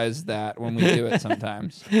that. you guys that when we do it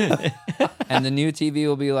sometimes. And the new TV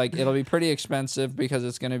will be like, it'll be pretty expensive because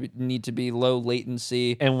it's gonna need to be low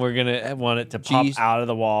latency. And we're gonna want it to pop Jeez. out of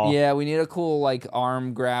the wall. Yeah, we need a cool like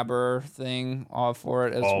arm grabber thing for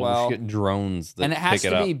it as We well. should get drones that And it has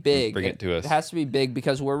pick to it be up big. and bring it to us. It has to be big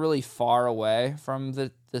because we're really far away from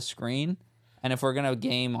the screen. And if we're gonna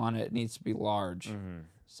game on it, it needs to be large.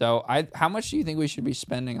 So how much do you think we should be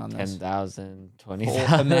spending on this? 10,000, Well,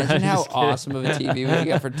 20,000. imagine how Just kidding. awesome of a TV we could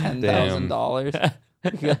get for $10,000.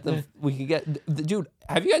 We could get dude.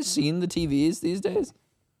 Have you guys seen the TVs these days?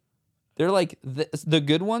 They're like the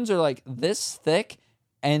good ones are like this thick,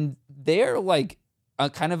 and they're like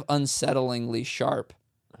kind of unsettlingly sharp.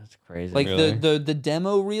 That's crazy. Like Really? the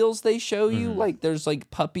demo reels they show you, like there's like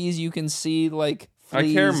puppies you can see like. I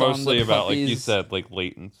care fleas on mostly the about, like you puppies. said, like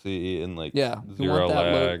latency and like Yeah, we zero want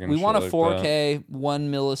that lag. And we shit want a like 4K 1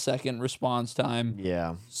 millisecond response time,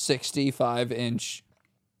 yeah, 65-inch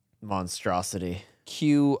monstrosity.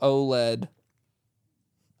 QOLED,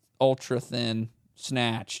 ultra thin,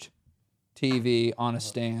 snatched TV on a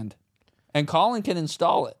stand, and Colin can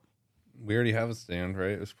install it. that. We already have a stand,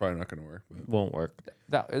 right? It's probably not going to work. But Won't work.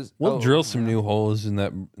 That is we'll drill some new holes in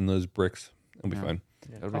those bricks. It'll be fine.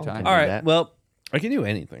 It'll be Colin time. can All do right. that. Well, I can do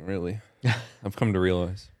anything really. I've come to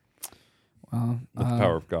realize Well, with the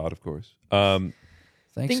power of God, of course. thanks,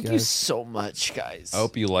 Thank guys. you so much, guys. I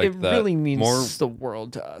hope you like it that. really means more the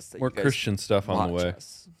world to us. That more you guys Christian stuff on the watch way.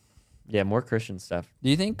 us. Yeah, more Christian stuff. Do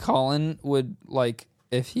you think Colin would like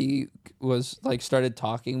if he was like started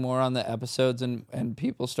talking more on the episodes and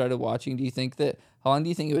people started watching? Do you think that how long do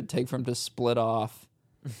you think it would take for him to split off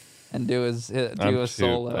and do a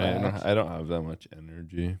solo? act? I don't have that much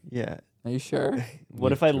energy. Yeah. Are you sure? What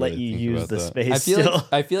need if I to let really you think use about the that. space I feel still?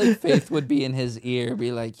 like Faith would be in his ear,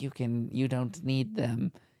 be like, you don't need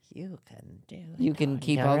them. You can do it. You can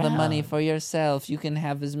keep all the money for yourself. You can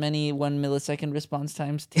have as many 1 millisecond response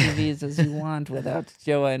times TVs as you want without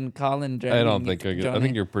Joe and Colin driving. I don't think I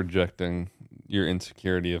think you're projecting your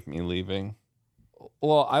insecurity of me leaving.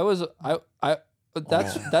 Well,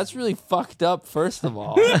 that's really fucked up. First of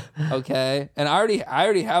all, okay, and I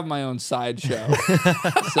already have my own sideshow,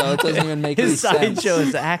 so it doesn't even make any His sense. sideshow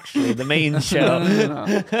is actually the main show. No.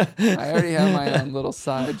 I already have my own little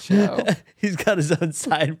sideshow. He's got his own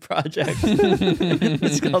side project.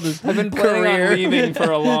 It's called his I've been planning career. on leaving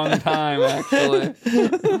for a long time, actually.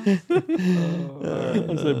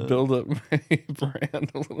 As I build up my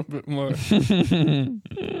brand a little bit more.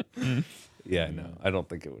 Yeah, no, I don't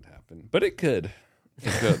think it would happen, but it could.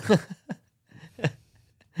 It could.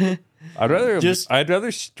 I'd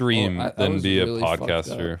rather stream Well, I than was be a really fucked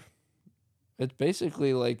podcaster. up. It's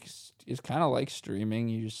basically like it's kind of like streaming.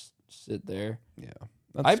 You just sit there. Yeah,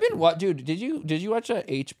 I've been what, dude? Did you watch a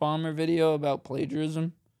H-bomber video about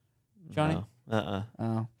plagiarism, Johnny? No.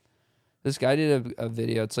 Oh, this guy did a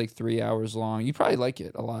video. It's like 3 hours long. You probably like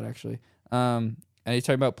it a lot, actually. And he's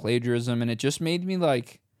talking about plagiarism, and it just made me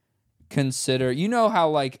like consider. You know how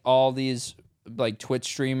like all these like Twitch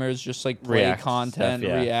streamers just like play React content,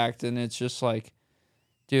 stuff, yeah. react, and it's just like,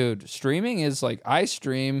 dude, streaming is like I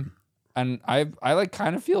stream. And I like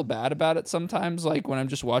kind of feel bad about it sometimes, like when I'm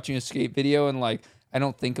just watching a skate video and like I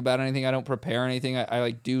don't think about anything, I don't prepare anything. I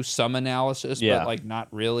like do some analysis, Yeah. but like not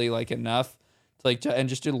really like enough to like and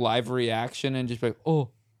just do live reaction and just be like, oh,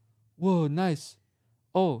 whoa, nice,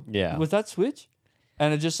 oh, Yeah. was that Switch?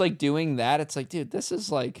 And it's just like doing that, it's like, dude, this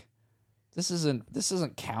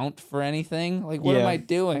doesn't count for anything. Like, what am Yeah. I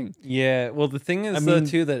doing? Yeah, well, the thing is, though,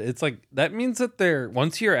 too, that it's like that means that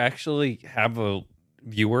once you actually have a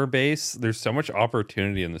viewer base, there's so much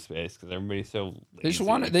opportunity in the space because everybody's so lazy.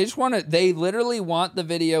 They literally want the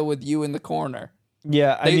video with you in the corner.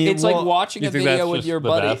 Yeah, I mean, it's like watching You a think video that's with just your the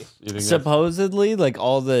buddy. best? You think that's- supposedly, like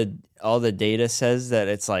all the data says that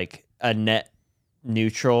it's like a net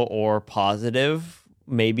neutral or positive,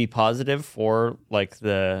 maybe positive for like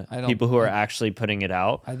the I don't- people who are actually putting it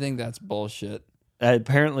out. I think that's bullshit.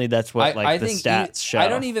 Apparently, that's what I the think stats show. I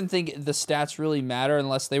don't even think the stats really matter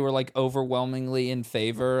unless they were like overwhelmingly in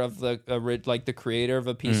favor of the like the creator of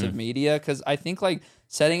a piece of media. Because I think like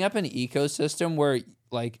setting up an ecosystem where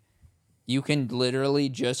like you can literally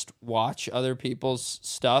just watch other people's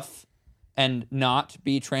stuff and not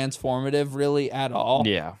be transformative really at all.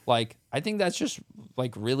 Yeah. Like, I think that's just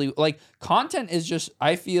like really like content is just,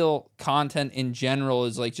 I feel content in general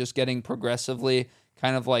is like just getting progressively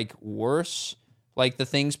kind of like worse. Like the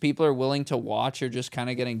things people are willing to watch are just kind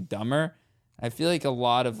of getting dumber. I feel like a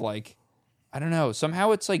lot of like, I don't know,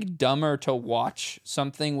 somehow it's like dumber to watch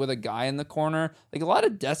something with a guy in the corner. Like a lot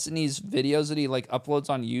of Destiny's videos that he like uploads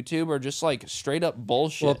on YouTube are just like straight up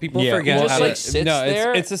bullshit. Well, people Yeah. forget He just, how like, to. sits No,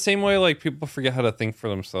 there. it's the same way like people forget how to think for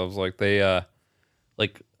themselves. Like they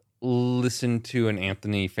like listen to an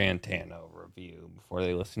Anthony Fantano review before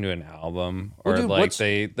they listen to an album, or Well, dude, like what's-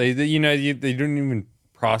 they they don't even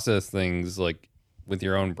process things like with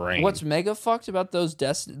your own brain. What's mega fucked about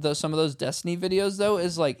some of those Destiny videos though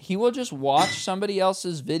is like he will just watch somebody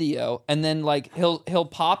else's video and then like he'll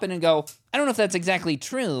pop in and go, I don't know if that's exactly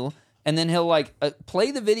true, and then he'll like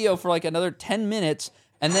play the video for like another 10 minutes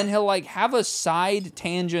and then he'll like have a side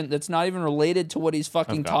tangent that's not even related to what he's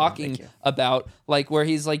fucking talking about, like where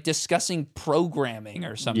he's like discussing programming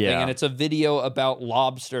or something, Yeah. and it's a video about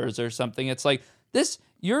lobsters or something. It's like this.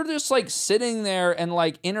 You're just like sitting there and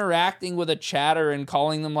like interacting with a chatter and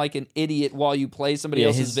calling them like an idiot while you play somebody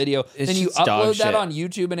else's video. it's Then you just dog upload that shit. on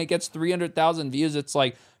YouTube and it gets 300,000 views. It's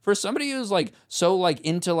like for somebody who's like so like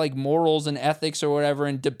into like morals and ethics or whatever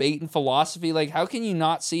and debate and philosophy, like how can you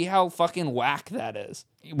not see how fucking whack that is?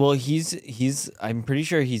 Well, I'm pretty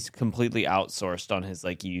sure he's completely outsourced on his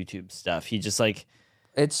like YouTube stuff. He just like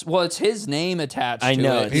It's his name attached I to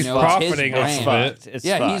know, it. it's He's you know, profiting it's off his of brand. it. fucked. It's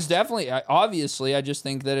Yeah, fucked. he's definitely. Obviously, I just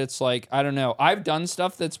think that it's like I don't know. I've done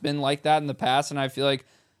stuff that's been like that in the past, and I feel like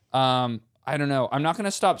I don't know. I'm not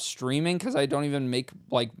gonna stop streaming because I don't even make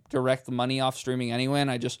like direct money off streaming anyway,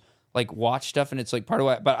 and I just like watch stuff, and it's like part of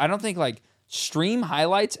what. But I don't think like stream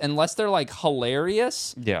highlights unless they're like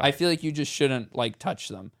hilarious. Yeah. I feel like you just shouldn't like touch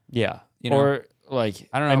them. Yeah. You know? Or like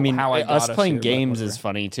I don't know I mean, how I us got us playing here, but games is whatever.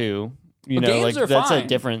 funny too. You But know, games like are that's fine. a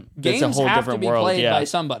different. Games That's a whole have different to be world. played Yeah. by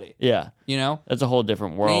somebody. Yeah. You know. That's a whole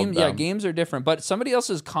different world. though. Games are different, but somebody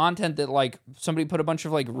else's content that like somebody put a bunch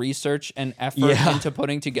of like research and effort Yeah. into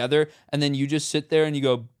putting together, and then you just sit there and you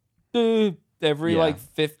go "Duh," every Yeah. like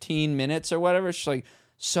 15 minutes or whatever. It's just like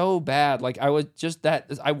so bad. Like I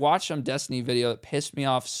watched some Destiny video that pissed me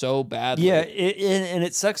off so badly. Yeah, and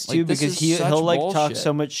it sucks Like, too this because is such he'll like talk bullshit.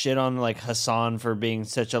 so much shit on like Hassan for being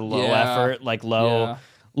such a low Yeah. effort, like Yeah.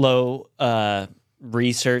 low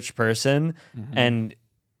research person, Mm-hmm.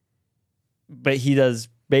 but he does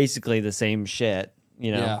basically the same shit.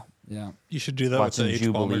 You know, yeah. You should do that Watching with the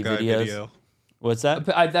H Bomber Jubilee guy videos. video. what's that?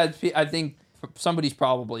 I think somebody's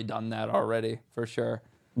probably done that already for sure.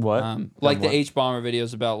 What? Like the what? H Bomber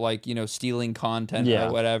videos about like, you know, stealing content Yeah.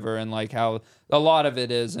 or whatever, and like how a lot of it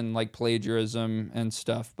is and like plagiarism and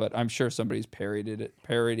stuff, but I'm sure somebody's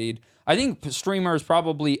parodied. I think streamers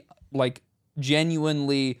probably like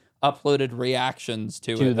genuinely uploaded reactions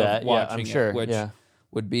to it that, of yeah, watching I'm sure, it, which yeah.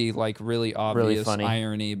 would be like really obvious funny.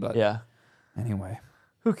 irony, but Yeah. anyway.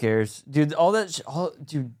 Who cares, dude? All that,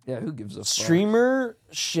 dude. Yeah, who gives a fuck? Streamer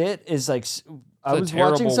shit is like. I a was watching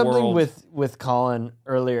terrible something world. with Colin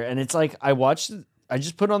earlier, and it's like I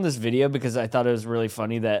just put on this video because I thought it was really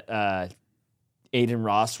funny that Aiden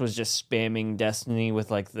Ross was just spamming Destiny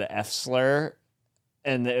with like the F slur,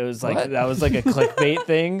 and it was like What? that was like a clickbait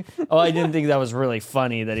thing. Oh, I didn't think that was really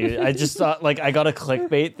funny. I just thought like I got a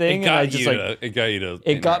clickbait thing, and I just like it got you to.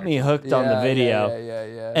 it got me hooked on the video.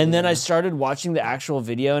 Yeah. And then I started watching the actual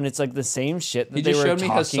video, and it's like the same shit that He they just were showed me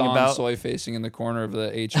talking Hassan about. soy facing in the corner of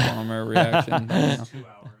the H Bomber reaction.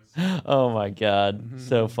 Oh my god,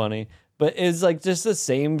 so funny. But it's like just the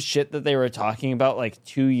same shit that they were talking about like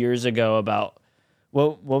 2 years ago about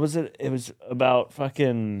what was it? It was about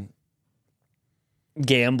fucking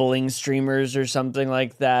gambling streamers or something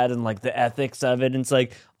like that, and like the ethics of it. And it's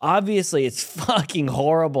like obviously it's fucking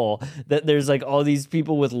horrible that there's like all these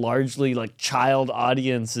people with largely like child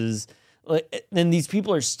audiences, like, and these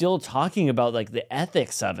people are still talking about like the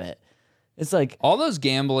ethics of it. It's like All those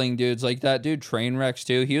gambling dudes, like that dude Trainwrecks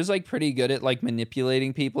too, he was like pretty good at like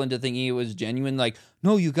manipulating people into thinking it was genuine. Like,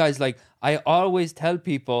 no, you guys, like I always tell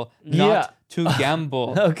people not to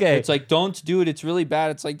gamble. Okay. It's like, don't do it. It's really bad.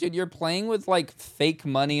 It's like, dude, you're playing with like fake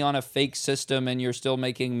money on a fake system and you're still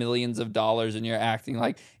making millions of dollars and you're acting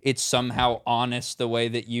like it's somehow honest the way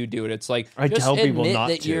that you do it. It's like, I just tell people admit not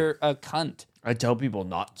that to. you're a cunt. I tell people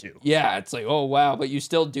not to. Yeah, it's like, oh wow, but you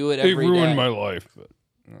still do it It every day. ruined my life. But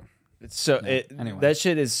It's so Anyway. that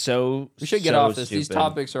shit is so. We should get so off this. These stupid.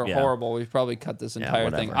 topic are Yeah. horrible. We've probably cut this entire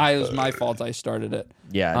thing. whatever. It was my fault. I started it.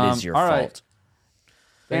 Yeah, it is your all right. fault.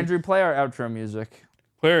 Andrew, play our outro music.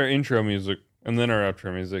 play our intro music and then our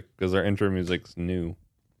outro music because our intro music's new.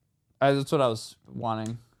 That's what I was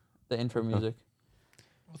wanting. the intro music.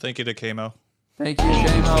 Well, thank you to Kamo. Thank you,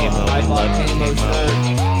 Kamo. I bought Kamo shirt.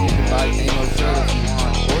 You can buy Kamo shirt if you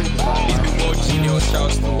want, or you can buy mine.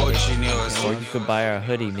 Or you could buy our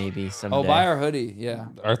hoodie maybe someday. Oh, buy our hoodie. Yeah.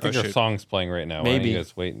 I think our shoot. song's playing right now. Why Maybe. don't you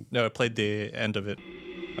guys wait? No, it played the end of it.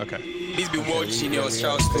 Okay. Please be watching yours.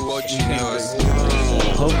 Shouts to watching yours.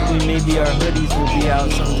 Hopefully, maybe our hoodies will be out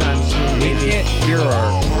sometime soon. We Maybe can't hear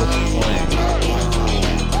what's playing.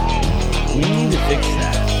 we need to fix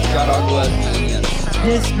that. Shout out to West Genius.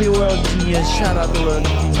 Piss me, world genius. Shout out to world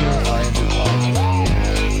genius.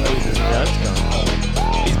 That's gone.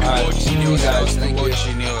 Please be watching yours. Shouts to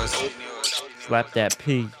watching yours. Slap that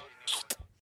pig.